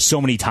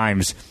 So many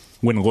times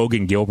when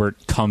Logan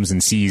Gilbert comes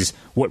and sees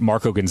what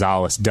Marco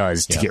Gonzalez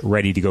does to get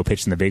ready to go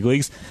pitch in the big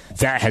leagues,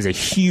 that has a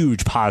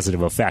huge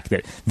positive effect,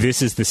 that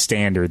this is the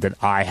standard that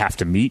I have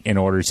to meet in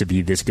order to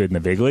be this good in the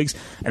big leagues.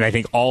 And I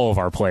think all of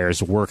our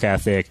players, work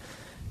ethic,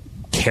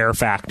 care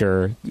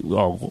factor,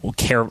 love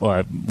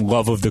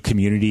of the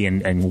community,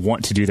 and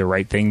want to do the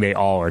right thing, they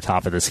all are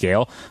top of the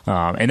scale.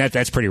 And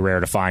that's pretty rare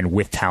to find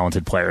with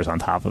talented players on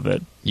top of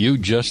it. You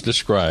just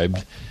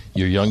described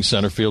your young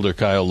center fielder,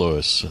 Kyle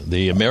Lewis,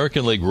 the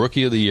American League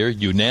Rookie of the Year,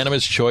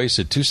 unanimous choice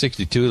at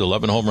 262,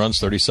 11 home runs,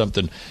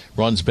 30-something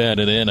runs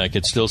batted in. I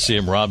could still see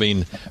him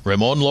robbing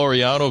Ramon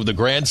Laureano of the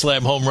Grand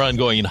Slam home run,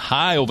 going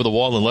high over the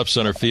wall in left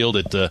center field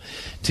at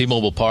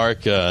T-Mobile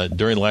Park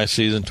during last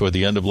season, toward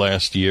the end of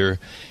last year.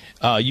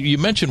 You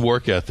mentioned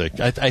work ethic.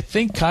 I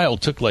think Kyle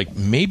took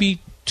maybe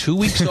 2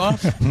 weeks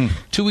off,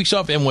 2 weeks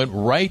off, and went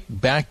right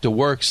back to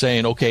work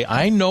saying, okay,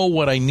 I know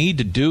what I need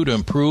to do to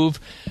improve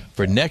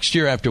for next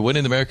year after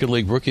winning the American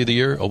League Rookie of the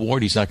Year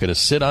award. He's not going to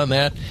sit on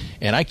that,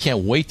 and I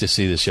can't wait to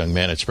see this young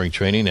man at spring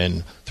training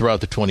and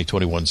throughout the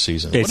 2021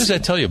 season. What does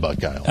that tell you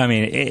about Kyle? I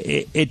mean,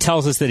 it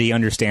tells us that he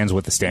understands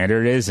what the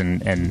standard is,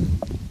 and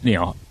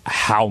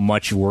how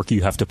much work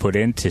you have to put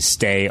in to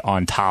stay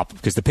on top,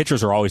 because the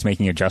pitchers are always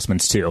making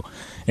adjustments too,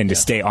 and to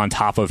stay on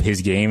top of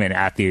his game and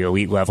at the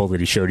elite level that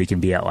he showed he can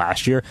be at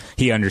last year.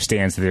 He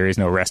understands that there is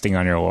no resting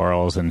on your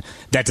laurels, and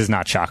that does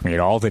not shock me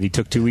at all that he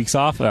took 2 weeks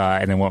off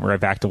and then went right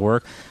back to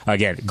work.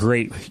 Again,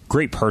 great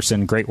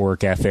person, great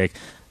work ethic.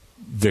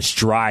 The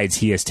strides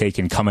he has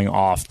taken coming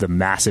off the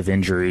massive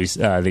injuries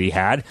that he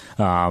had,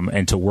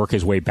 and to work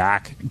his way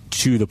back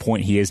to the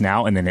point he is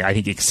now, and then I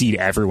think exceed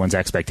everyone's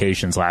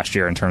expectations last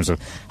year in terms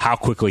of how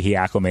quickly he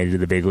acclimated to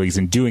the big leagues,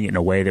 and doing it in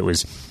a way that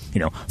was,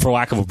 for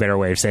lack of a better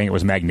way of saying it,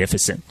 was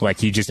magnificent. Like,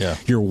 he just,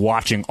 you're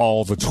watching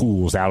all the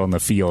tools out on the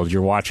field.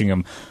 You're watching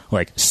him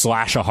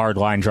slash a hard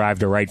line drive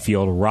to right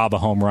field, rob a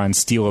home run,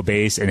 steal a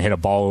base, and hit a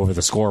ball over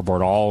the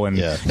scoreboard all in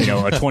a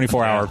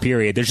 24-hour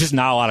period. There's just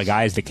not a lot of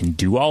guys that can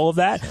do all of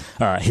that.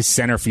 His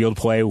center field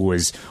play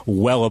was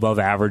well above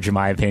average, in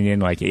my opinion.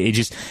 Like,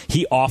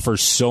 he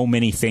offers so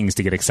many things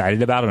to get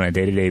excited about on a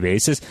day-to-day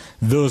basis.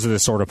 Those are the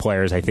sort of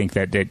players I think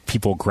that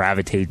people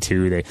gravitate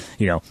to. They,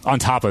 on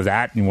top of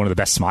that, one of the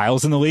best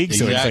smiles in the league.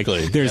 So exactly.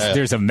 It's like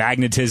there's a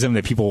magnetism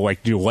that people like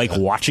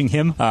watching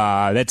him.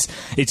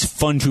 It's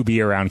fun to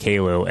be around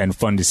Kalu and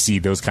fun to see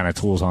those kind of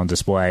tools on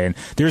display. And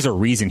there's a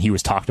reason he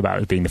was talked about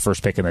as being the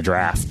first pick in the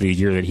draft the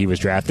year that he was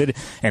drafted.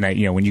 And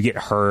when you get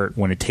hurt,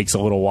 when it takes a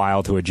little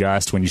while to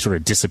adjust, when you sort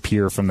of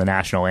disappear from the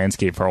national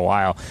landscape for a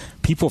while,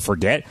 people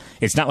forget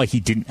it's not like he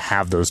didn't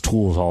have those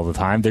tools all the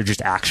time. They're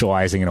just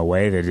actualizing in a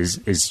way that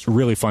is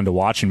really fun to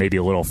watch and maybe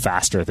a little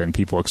faster than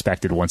people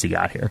expected once he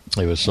got here.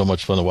 It was so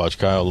much fun to watch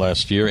Kyle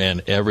last year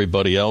and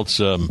everybody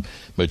else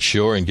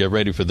mature and get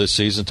ready for this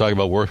season. Talk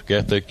about work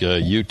ethic.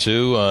 You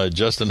too,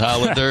 Justin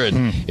Hollander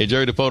and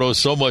Jerry DiPoto.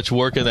 So much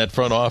work in that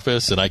front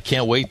office, and I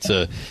can't wait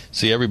to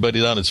see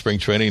everybody down in spring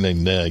training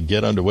and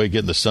get underway, get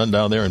in the sun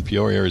down there in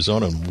Peoria,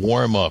 Arizona, and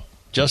warm up.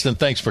 Justin,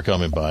 thanks for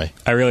coming by.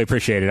 I really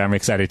appreciate it. I'm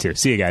excited too.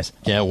 See you guys.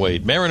 Can't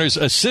wait. Mariners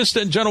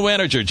Assistant General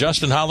Manager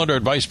Justin Hollander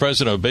and Vice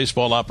President of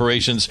Baseball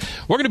Operations.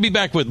 We're going to be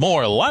back with a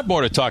lot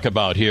more to talk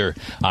about here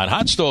on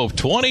Hot Stove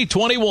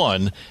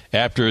 2021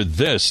 after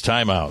this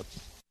timeout.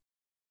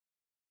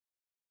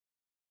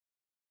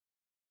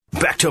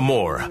 Back to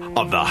more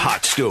of the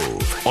Hot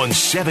Stove on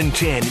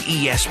 710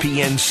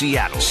 ESPN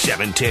Seattle,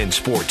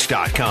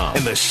 710sports.com,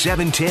 and the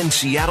 710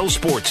 Seattle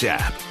Sports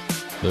app.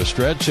 The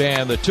stretch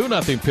and the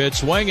 2-0 pitch,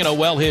 swing and a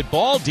well-hit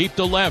ball deep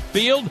to left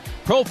field.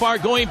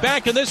 Profar going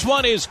back, and this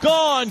one is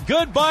gone.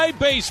 Goodbye,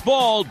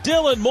 baseball.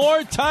 Dylan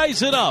Moore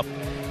ties it up.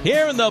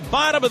 Here in the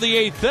bottom of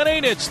the 8th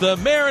inning, it's the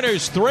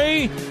Mariners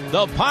 3,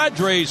 the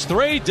Padres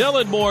 3.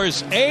 Dylan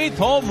Moore's 8th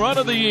home run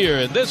of the year,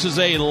 and this is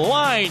a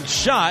line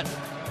shot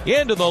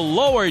into the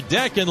lower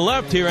deck and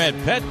left here at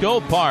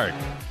Petco Park.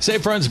 Say,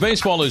 friends,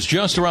 baseball is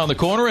just around the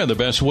corner, and the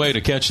best way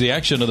to catch the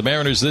action of the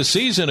Mariners this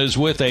season is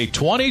with a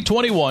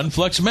 2021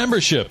 Flex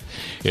membership.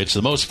 It's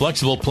the most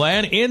flexible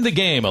plan in the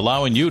game,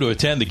 allowing you to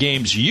attend the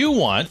games you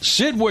want,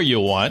 sit where you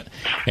want,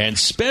 and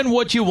spend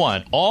what you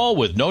want, all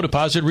with no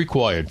deposit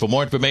required. For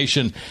more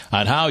information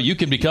on how you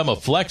can become a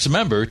Flex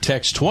member,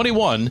 text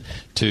 21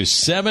 to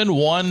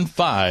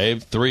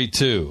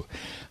 71532.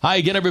 Hi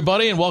again,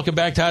 everybody, and welcome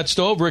back to Hot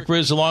Stove. Rick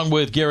Rizzs along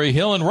with Gary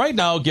Hill. And right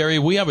now, Gary,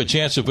 we have a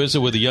chance to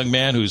visit with a young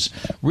man who's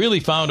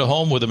really found a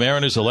home with the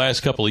Mariners the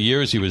last couple of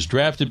years. He was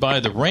drafted by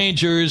the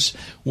Rangers,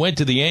 went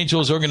to the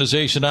Angels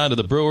organization, on to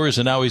the Brewers,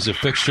 and now he's a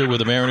fixture with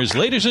the Mariners.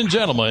 Ladies and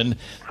gentlemen,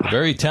 the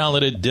very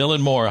talented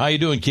Dylan Moore. How you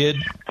doing, kid?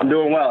 I'm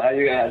doing well. How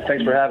you guys?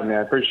 Thanks for having me.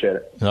 I appreciate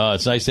it.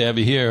 It's nice to have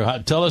you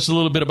here. Tell us a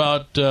little bit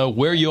about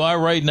where you are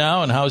right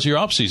now and how's your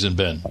offseason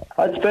been?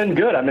 It's been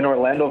good. I'm in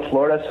Orlando,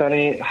 Florida,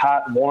 sunny,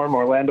 hot, warm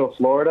Orlando,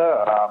 Florida.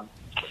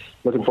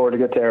 Looking forward to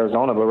get to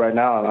Arizona, but right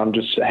now I'm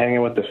just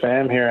hanging with the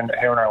fam here in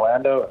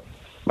Orlando.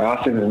 My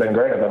offseason has been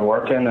great. I've been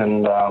working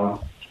and a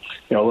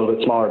little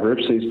bit smaller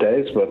groups these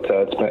days, but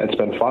it's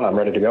been fun. I'm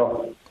ready to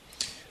go.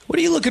 What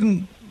are you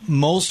looking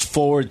most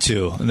forward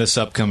to in this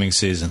upcoming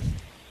season?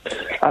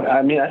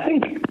 I think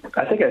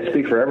I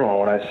speak for everyone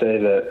when I say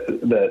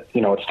that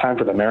it's time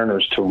for the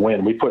Mariners to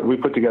win. We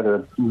put together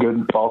a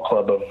good ball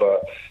club of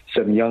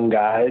some young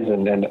guys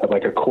and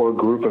like a core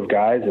group of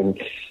guys,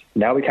 and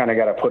now we kind of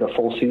got to put a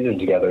full season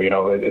together.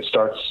 It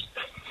starts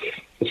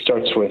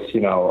with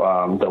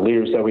the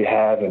leaders that we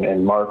have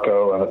and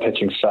Marco on the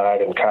pitching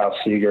side and Kyle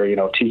Seager,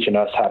 teaching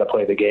us how to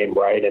play the game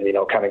right, and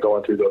kind of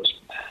going through those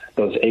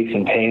aches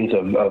and pains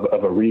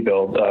of a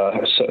rebuild,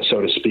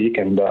 so to speak,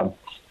 and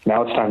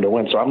now it's time to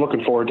win. So I'm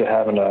looking forward to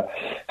having a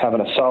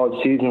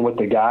solid season with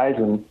the guys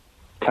and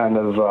kind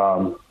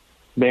of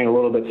being a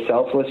little bit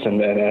selfless and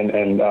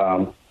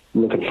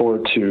looking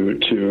forward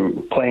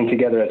to playing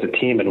together as a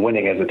team and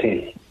winning as a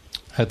team.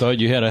 I thought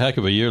you had a heck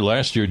of a year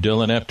last year,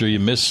 Dylan, after you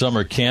missed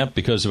summer camp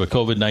because of a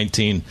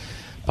COVID-19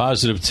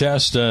 positive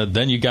test.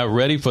 Then you got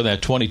ready for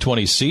that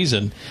 2020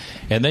 season,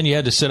 and then you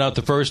had to sit out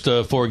the first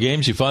 4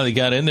 games. You finally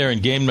got in there in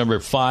game number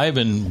 5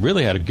 and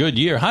really had a good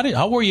year.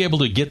 How were you able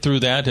to get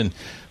through that and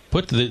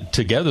put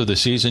together the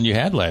season you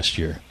had last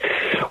year?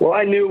 Well,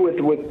 I knew with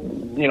the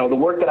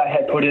work that I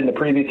had put in the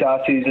previous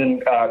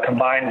offseason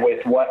combined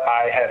with what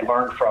I had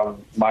learned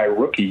from my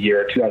rookie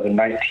year,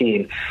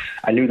 2019,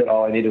 I knew that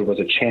all I needed was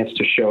a chance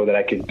to show that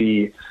I could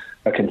be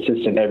a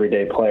consistent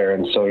everyday player.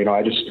 And so,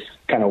 I just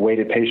kind of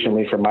waited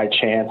patiently for my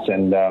chance.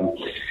 And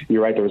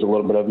you're right, there was a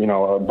little bit of,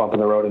 a bump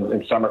in the road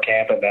in summer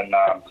camp. And then,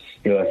 that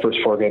first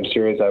 4-game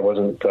series, I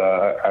wasn't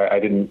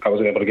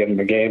able to get in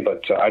the game,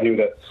 but I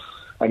knew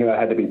I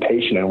had to be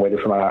patient and waited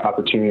for my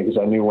opportunity because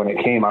I knew when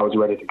it came, I was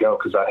ready to go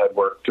because I had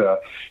worked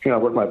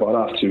my butt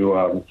off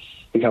to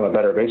become a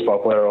better baseball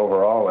player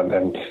overall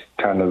and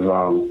kind of,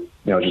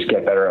 just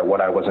get better at what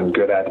I wasn't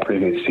good at the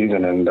previous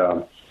season. And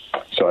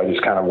so I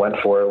just kind of went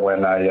for it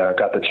when I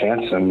got the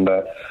chance, and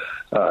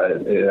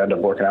it ended up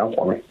working out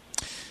for me.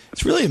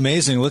 It's really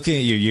amazing looking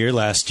at your year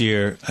last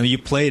year. I mean, you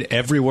played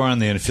everywhere on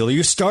the infield.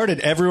 You started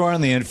everywhere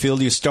on the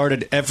infield. You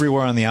started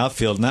everywhere on the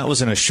outfield, and that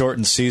was in a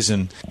shortened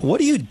season. What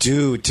do you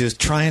do to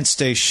try and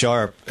stay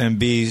sharp and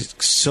be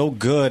so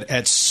good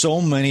at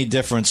so many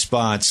different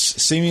spots,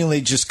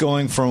 seemingly just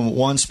going from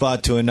one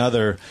spot to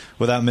another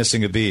without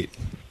missing a beat?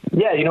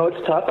 Yeah,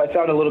 it's tough. I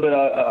found a little bit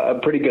of a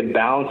pretty good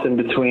balance in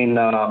between.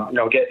 I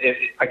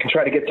can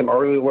try to get some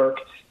early work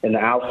in the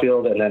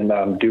outfield and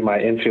then do my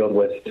infield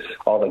with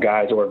all the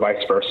guys, or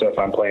vice versa if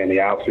I'm playing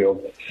the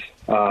outfield.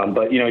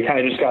 But you kind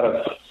of just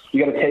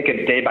you got to take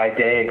it day by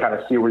day and kind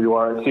of see where you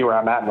are, see where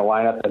I'm at in the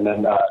lineup, and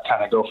then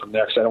kind of go from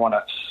there. Because I don't want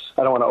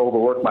to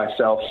overwork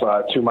myself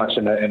too much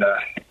in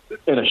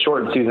a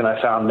shortened season.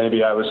 I found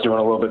maybe I was doing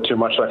a little bit too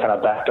much, so I kind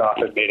of backed off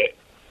and made it.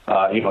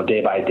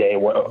 Day by day,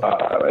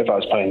 if I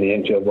was playing the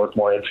infield, work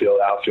more infield,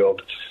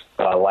 outfield,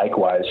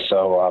 likewise.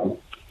 So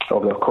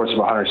over the course of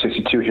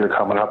 162 here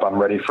coming up, I'm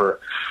ready for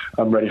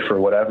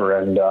whatever,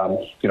 and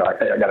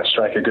I got to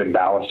strike a good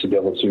balance to be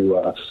able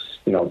to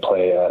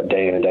play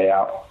day in and day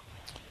out.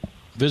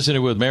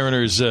 Visiting with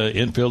Mariners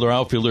infielder,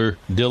 outfielder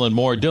Dylan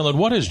Moore. Dylan,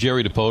 what has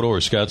Jerry DiPoto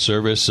or Scott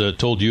Service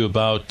told you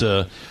about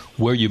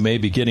where you may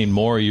be getting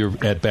more of your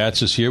at bats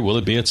this year? Will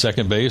it be at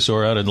second base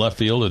or out in left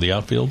field or the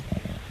outfield?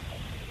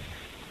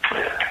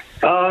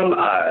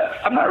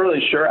 I'm not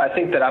really sure. I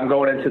think that I'm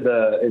going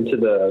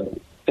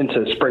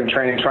into spring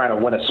training trying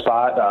to win a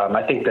spot.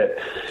 I think that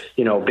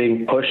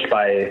being pushed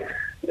by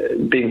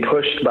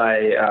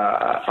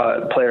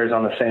players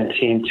on the same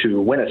team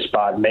to win a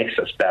spot makes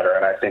us better.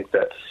 And I think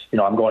that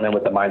I'm going in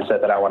with the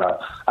mindset that I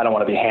don't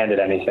want to be handed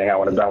anything. I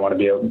want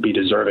to be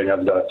deserving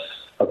of the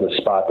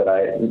spot that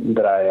I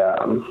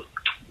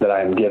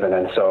am given.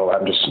 And so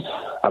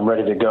I'm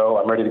ready to go.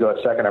 I'm ready to go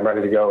at second. I'm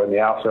ready to go in the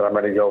outfield. I'm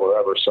ready to go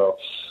wherever. So.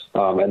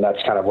 And that's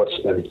kind of what's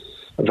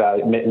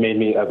made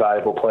me a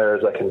valuable player,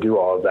 is I can do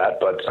all of that.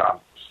 But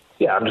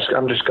I'm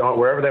just going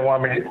wherever they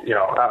want me.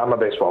 I'm a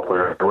baseball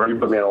player. Wherever you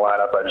put me in the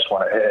lineup, I just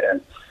want to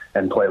hit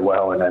and play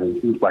well. And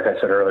then, like I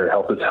said earlier,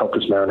 help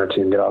this Mariner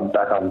team get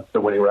back on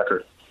the winning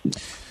record.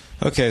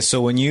 Okay,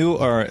 so when you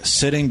are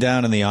sitting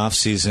down in the off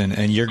season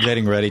and you're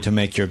getting ready to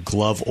make your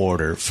glove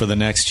order for the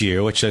next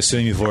year, which I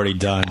assume you've already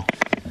done,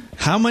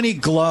 how many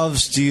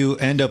gloves do you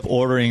end up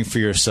ordering for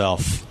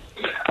yourself?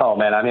 Oh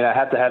man, I mean, I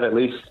have to have at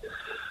least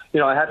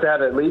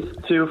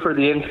 2 for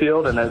the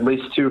infield and at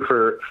least 2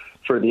 for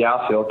the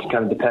outfield,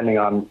 kind of depending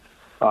on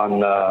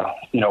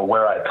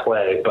where I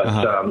play. But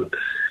I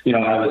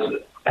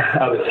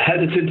was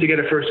hesitant to get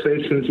a first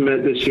baseman's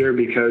mitt this year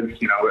because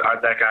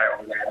that guy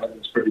over there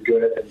is pretty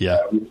good. And, yeah,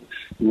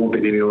 we won't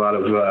be needing a lot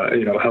of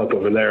help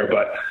over there,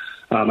 but.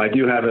 I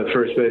do have a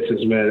first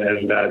baseman's mitt,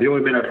 and the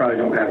only mitt I probably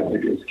don't have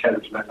is a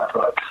catcher's mitt. I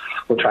probably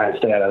will try and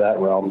stay out of that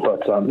realm.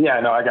 But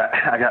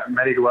I got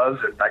many gloves,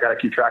 and I got to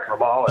keep track of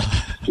them all and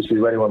just be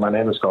ready when my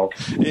name is called.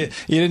 You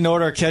didn't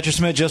order a catcher's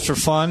mitt just for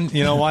fun?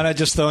 Why not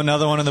just throw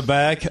another one in the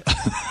bag?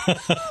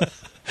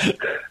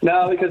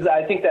 No, because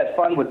I think that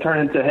fun would turn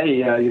into,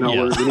 hey, we need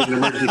an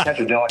emergency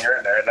catcher, Dylan, you're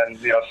in there, and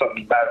then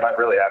something bad might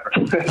really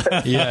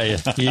happen. Yeah.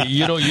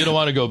 You don't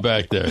want to go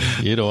back there.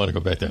 You don't want to go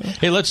back there.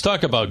 Hey, let's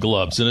talk about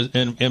gloves,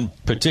 and in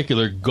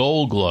particular,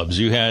 Gold Gloves.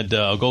 You had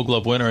a Gold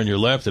Glove winner on your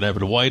left, and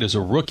Evan White as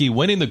a rookie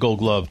winning the Gold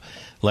Glove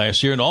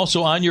last year, and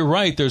also on your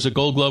right, there's a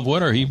Gold Glove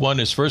winner. He won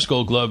his first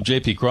Gold Glove,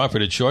 J.P.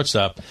 Crawford at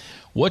shortstop.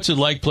 What's it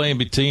like playing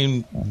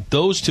between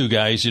those two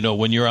guys,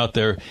 when you're out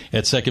there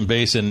at second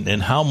base,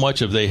 and how much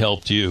have they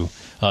helped you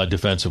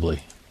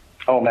defensively?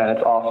 Oh, man,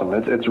 it's awesome.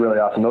 It's really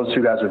awesome. Those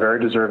two guys are very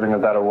deserving of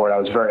that award. I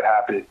was very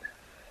happy,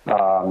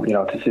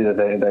 to see that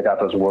they got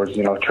those awards.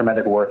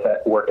 Tremendous work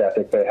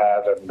ethic they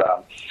have. And,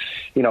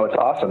 it's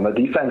awesome. The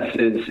defense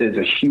is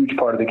a huge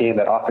part of the game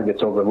that often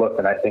gets overlooked.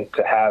 And I think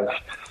to have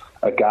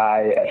a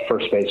guy at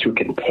first base who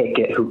can pick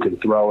it, who can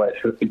throw it,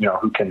 who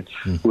can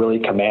really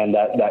command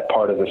that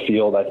part of the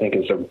field, I think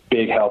is a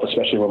big help,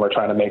 especially when we're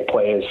trying to make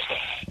plays,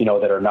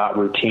 that are not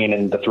routine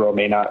and the throw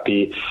may not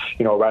be,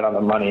 right on the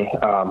money.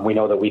 We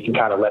know that we can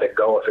kind of let it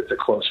go if it's a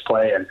close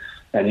play, and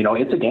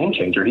it's a game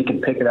changer. He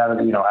can pick it out of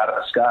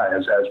the sky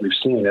as we've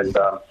seen, and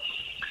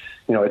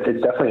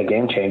it's definitely a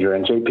game changer.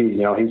 And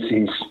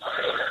JP,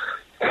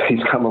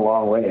 he's come a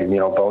long way, and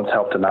Bones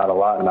helped him out a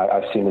lot, and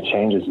I've seen the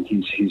changes, and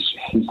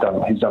he's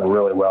done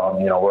really well,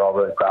 and we're all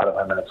really proud of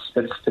him, and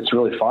it's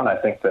really fun. I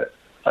think that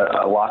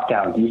a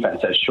lockdown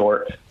defense as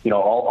short,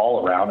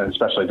 all around, and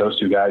especially those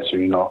two guys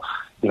who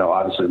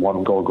obviously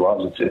won Gold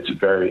Gloves. It's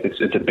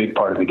a big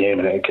part of the game,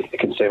 and it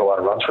can save a lot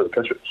of runs for the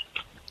pitchers.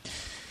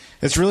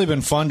 It's really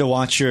been fun to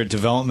watch your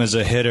development as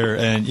a hitter,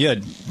 and you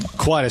had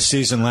quite a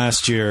season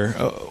last year.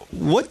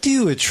 What do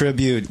you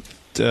attribute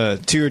to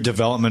your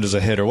development as a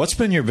hitter? What's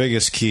been your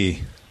biggest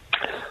key?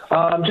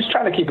 Just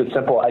trying to keep it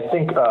simple. I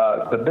think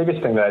the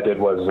biggest thing that I did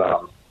was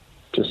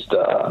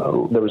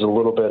there was a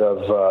little bit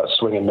of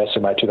swing and miss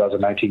in my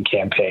 2019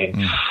 campaign.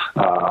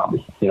 I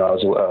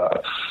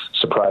was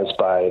surprised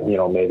by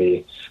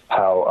maybe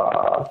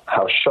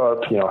how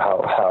sharp,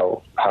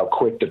 how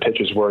quick the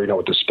pitches were,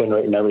 with the spin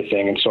rate and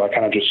everything. And so I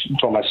kind of just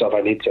told myself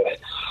I need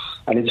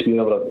I need to be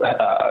able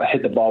to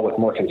hit the ball with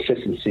more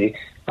consistency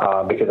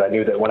because I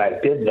knew that when I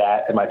did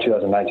that in my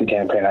 2019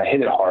 campaign, I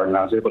hit it hard and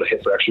I was able to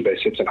hit for extra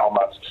base hits and home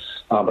runs,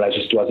 but I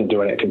just wasn't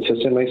doing it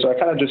consistently. So I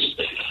kind of just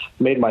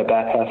made my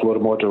bat path a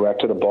little more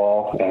direct to the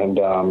ball, and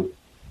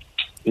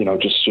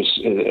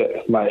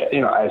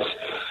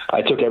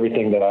I took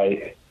everything that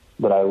I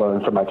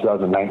learned from my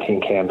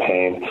 2019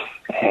 campaign,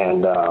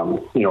 and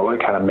I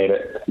kind of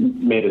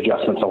made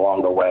adjustments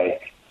along the way,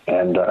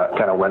 and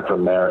kind of went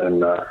from there.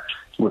 And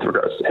with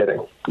regards to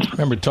hitting, I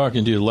remember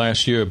talking to you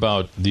last year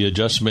about the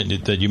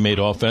adjustment that you made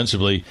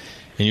offensively,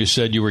 and you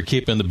said you were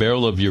keeping the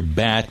barrel of your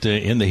bat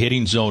in the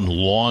hitting zone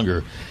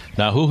longer.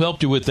 Now, who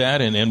helped you with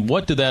that, and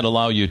what did that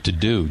allow you to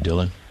do,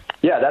 Dylan?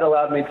 Yeah, that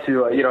allowed me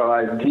to,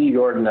 D.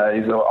 Gordon,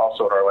 he's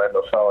also an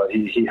Orlando fellow.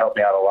 He helped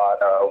me out a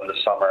lot over the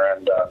summer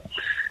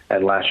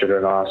and last year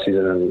during the off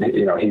season. And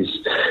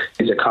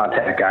he's a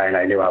contact guy, and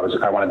I knew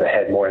I wanted to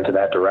head more into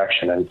that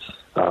direction. And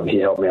he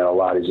helped me out a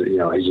lot. He's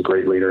a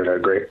great leader and a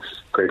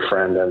great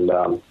friend. And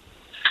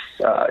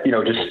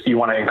just you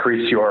want to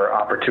increase your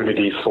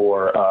opportunity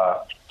for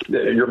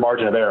your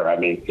margin of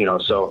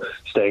error. So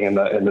staying in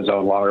the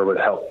zone longer would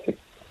help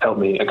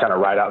me kind of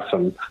ride out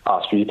some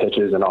off-speed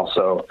pitches, and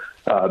also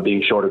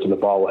being shorter to the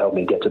ball will help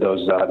me get to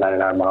those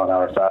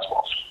 99-mile-an-hour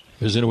fastballs.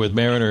 Visiting with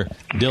Mariner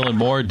Dylan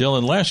Moore.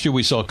 Dylan, last year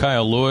we saw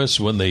Kyle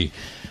Lewis win the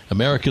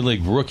American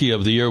League Rookie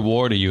of the Year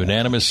award, a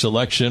unanimous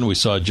selection. We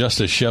saw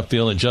Justice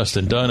Sheffield and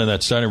Justin Dunn in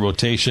that starting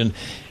rotation.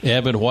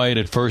 Evan White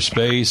at first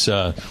base.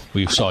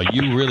 We saw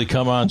you really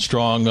come on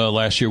strong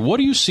last year.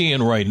 What are you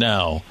seeing right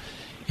now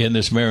in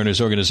this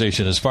Mariners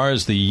organization as far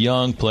as the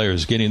young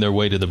players getting their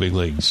way to the big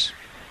leagues?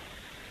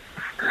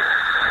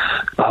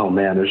 Oh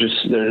man, there's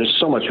just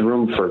so much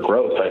room for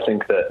growth. I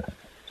think that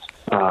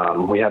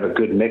we have a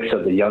good mix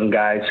of the young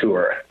guys who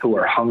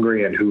are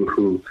hungry and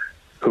who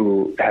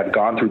have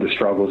gone through the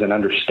struggles and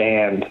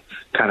understand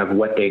kind of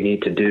what they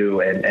need to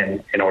do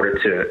and in order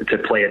to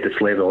play at this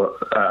level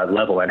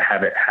and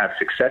have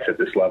success at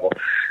this level.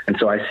 And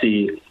so I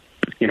see,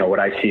 what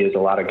I see is a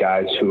lot of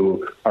guys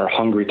who are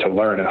hungry to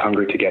learn and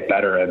hungry to get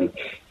better. And,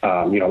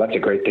 that's a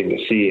great thing to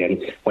see.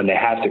 And when they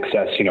have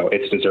success,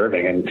 it's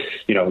deserving. And,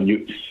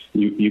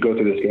 you go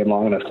through this game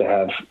long enough to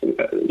have,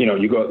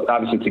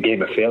 obviously it's a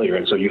game of failure.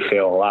 And so you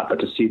fail a lot, but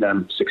to see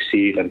them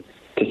succeed and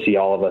to see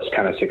all of us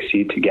kind of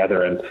succeed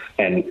together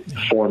and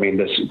forming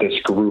this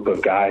group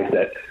of guys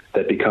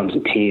that becomes a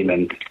team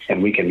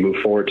and we can move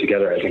forward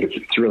together, I think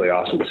it's really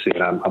awesome to see.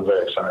 And I'm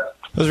very excited.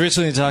 I was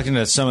recently talking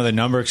to some of the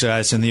number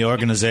guys in the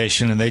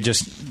organization, and they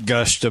just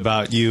gushed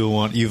about you and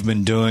what you've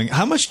been doing.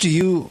 How much do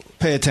you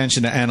pay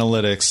attention to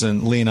analytics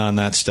and lean on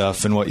that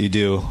stuff and what you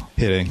do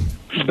hitting?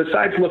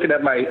 Besides looking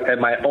at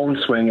my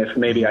own swing, if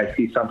maybe I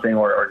see something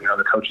or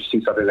the coaches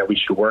see something that we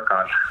should work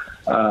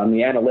on,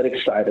 the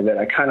analytics side of it,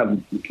 I kind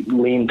of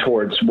lean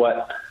towards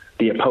what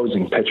the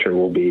opposing pitcher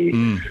will be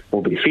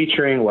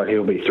featuring, what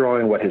he'll be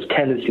throwing, what his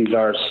tendencies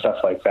are,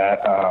 stuff like that.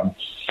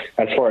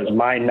 As far as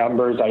my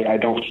numbers, I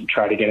don't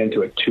try to get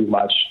into it too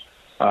much.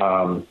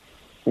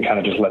 And kind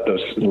of just let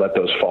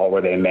those fall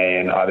where they may.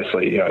 And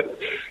obviously,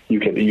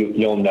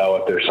 you'll know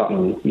if there's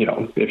something,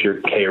 if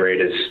your K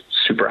rate is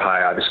super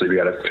high, obviously we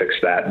got to fix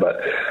that.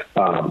 But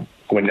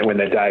when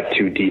they dive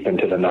too deep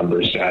into the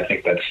numbers, I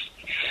think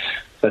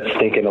that's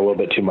thinking a little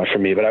bit too much for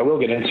me. But I will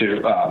get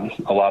into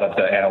a lot of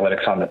the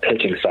analytics on the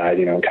pitching side,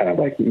 kind of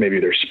like maybe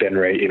their spin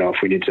rate, if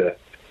we need to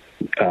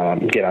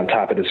get on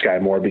top of this guy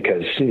more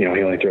because, he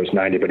only throws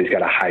 90, but he's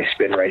got a high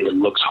spin rate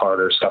and looks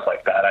harder, stuff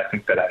like that. I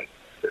think that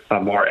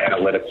I'm more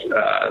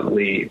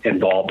analytically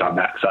involved on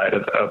that side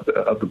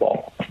of the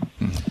ball.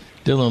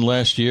 Dylan,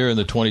 last year in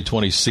the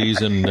 2020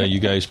 season, you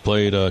guys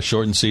played a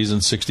shortened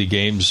season, 60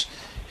 games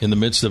in the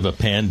midst of a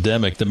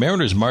pandemic. The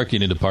Mariners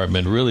marketing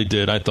department really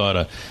did, I thought,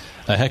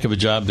 a heck of a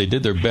job. They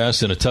did their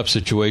best in a tough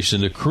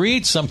situation to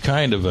create some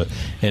kind of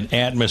an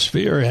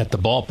atmosphere at the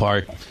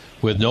ballpark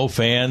with no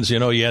fans. You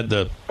had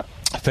the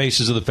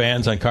faces of the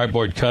fans on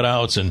cardboard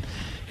cutouts and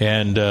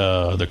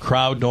the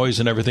crowd noise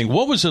and everything.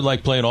 What was it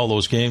like playing all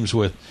those games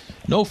with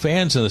no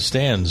fans in the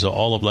stands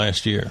all of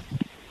last year?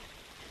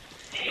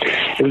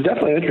 It was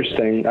definitely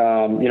interesting.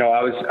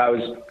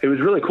 It was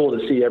really cool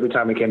to see every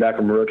time we came back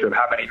from a road trip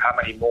how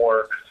many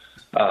more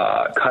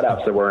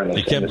cutouts there were in the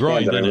stands. It kept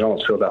growing, didn't it? We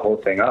almost filled that whole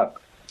thing up.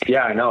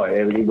 Yeah, I know.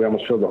 We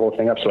almost filled the whole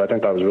thing up, so I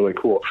think that was really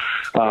cool.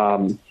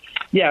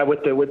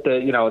 With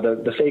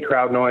the fake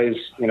crowd noise,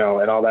 and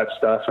all that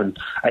stuff, and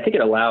I think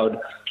it allowed.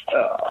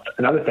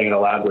 Another thing it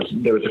allowed was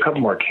there was a couple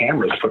more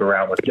cameras put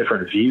around with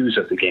different views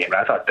of the game. And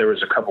I thought there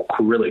was a couple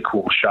really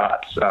cool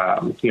shots.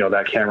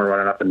 That camera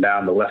running up and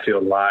down the left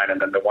field line,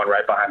 and then the one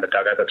right behind the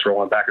dugout that's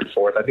rolling back and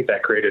forth. I think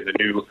that created a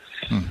new,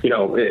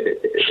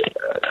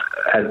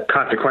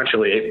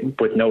 consequentially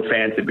with no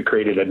fans, it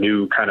created a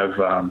new kind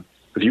of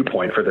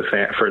viewpoint for the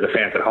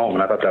fans at home,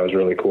 and I thought that was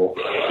really cool.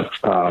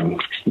 That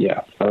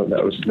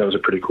was a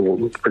pretty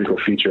cool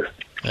feature.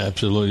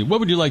 Absolutely.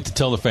 What would you like to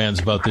tell the fans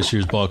about this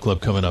year's ball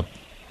club coming up?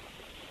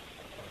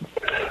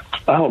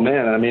 Oh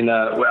man,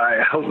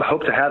 I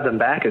hope to have them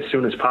back as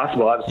soon as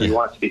possible. Obviously, you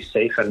want it to be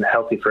safe and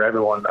healthy for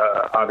everyone,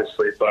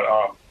 obviously, but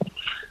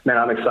man,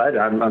 I'm excited.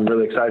 I'm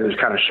really excited to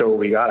kind of show what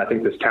we got. I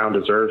think this town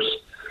deserves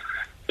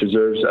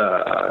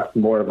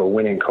more of a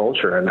winning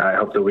culture, and I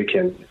hope that we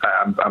can.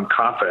 I'm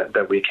confident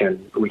that we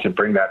can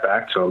bring that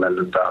back to them.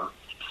 And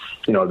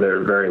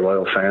they're very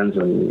loyal fans,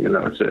 and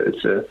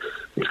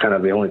it's kind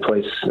of the only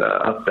place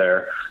up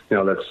there.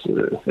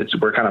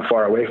 We're kind of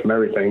far away from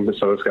everything, but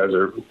so those guys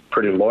are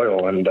pretty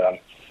loyal, and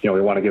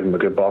we want to give them a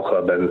good ball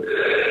club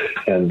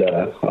and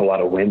a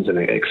lot of wins and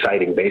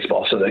exciting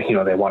baseball, so that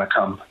they want to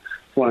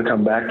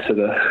come back to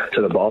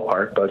the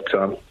ballpark. But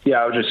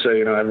I would just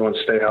say everyone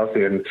stay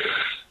healthy and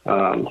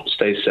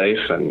stay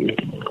safe,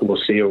 and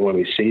we'll see you when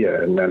we see you,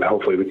 and then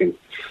hopefully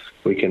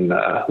we can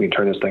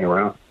turn this thing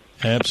around.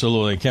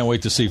 Absolutely. I can't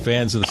wait to see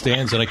fans in the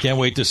stands, and I can't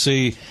wait to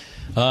see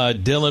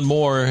Dylan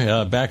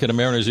Moore back in a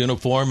Mariners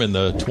uniform in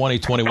the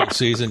 2021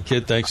 season.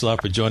 Kid, thanks a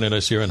lot for joining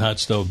us here in Hot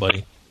Stove,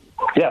 buddy.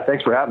 Yeah,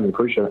 thanks for having me.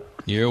 Appreciate it.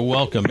 You're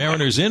welcome.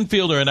 Mariners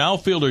infielder and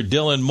outfielder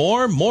Dylan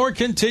Moore. More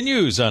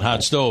continues on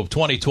Hot Stove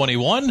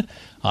 2021.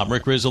 I'm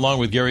Rick Rizzs along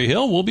with Gary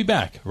Hill. We'll be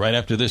back right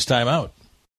after this timeout.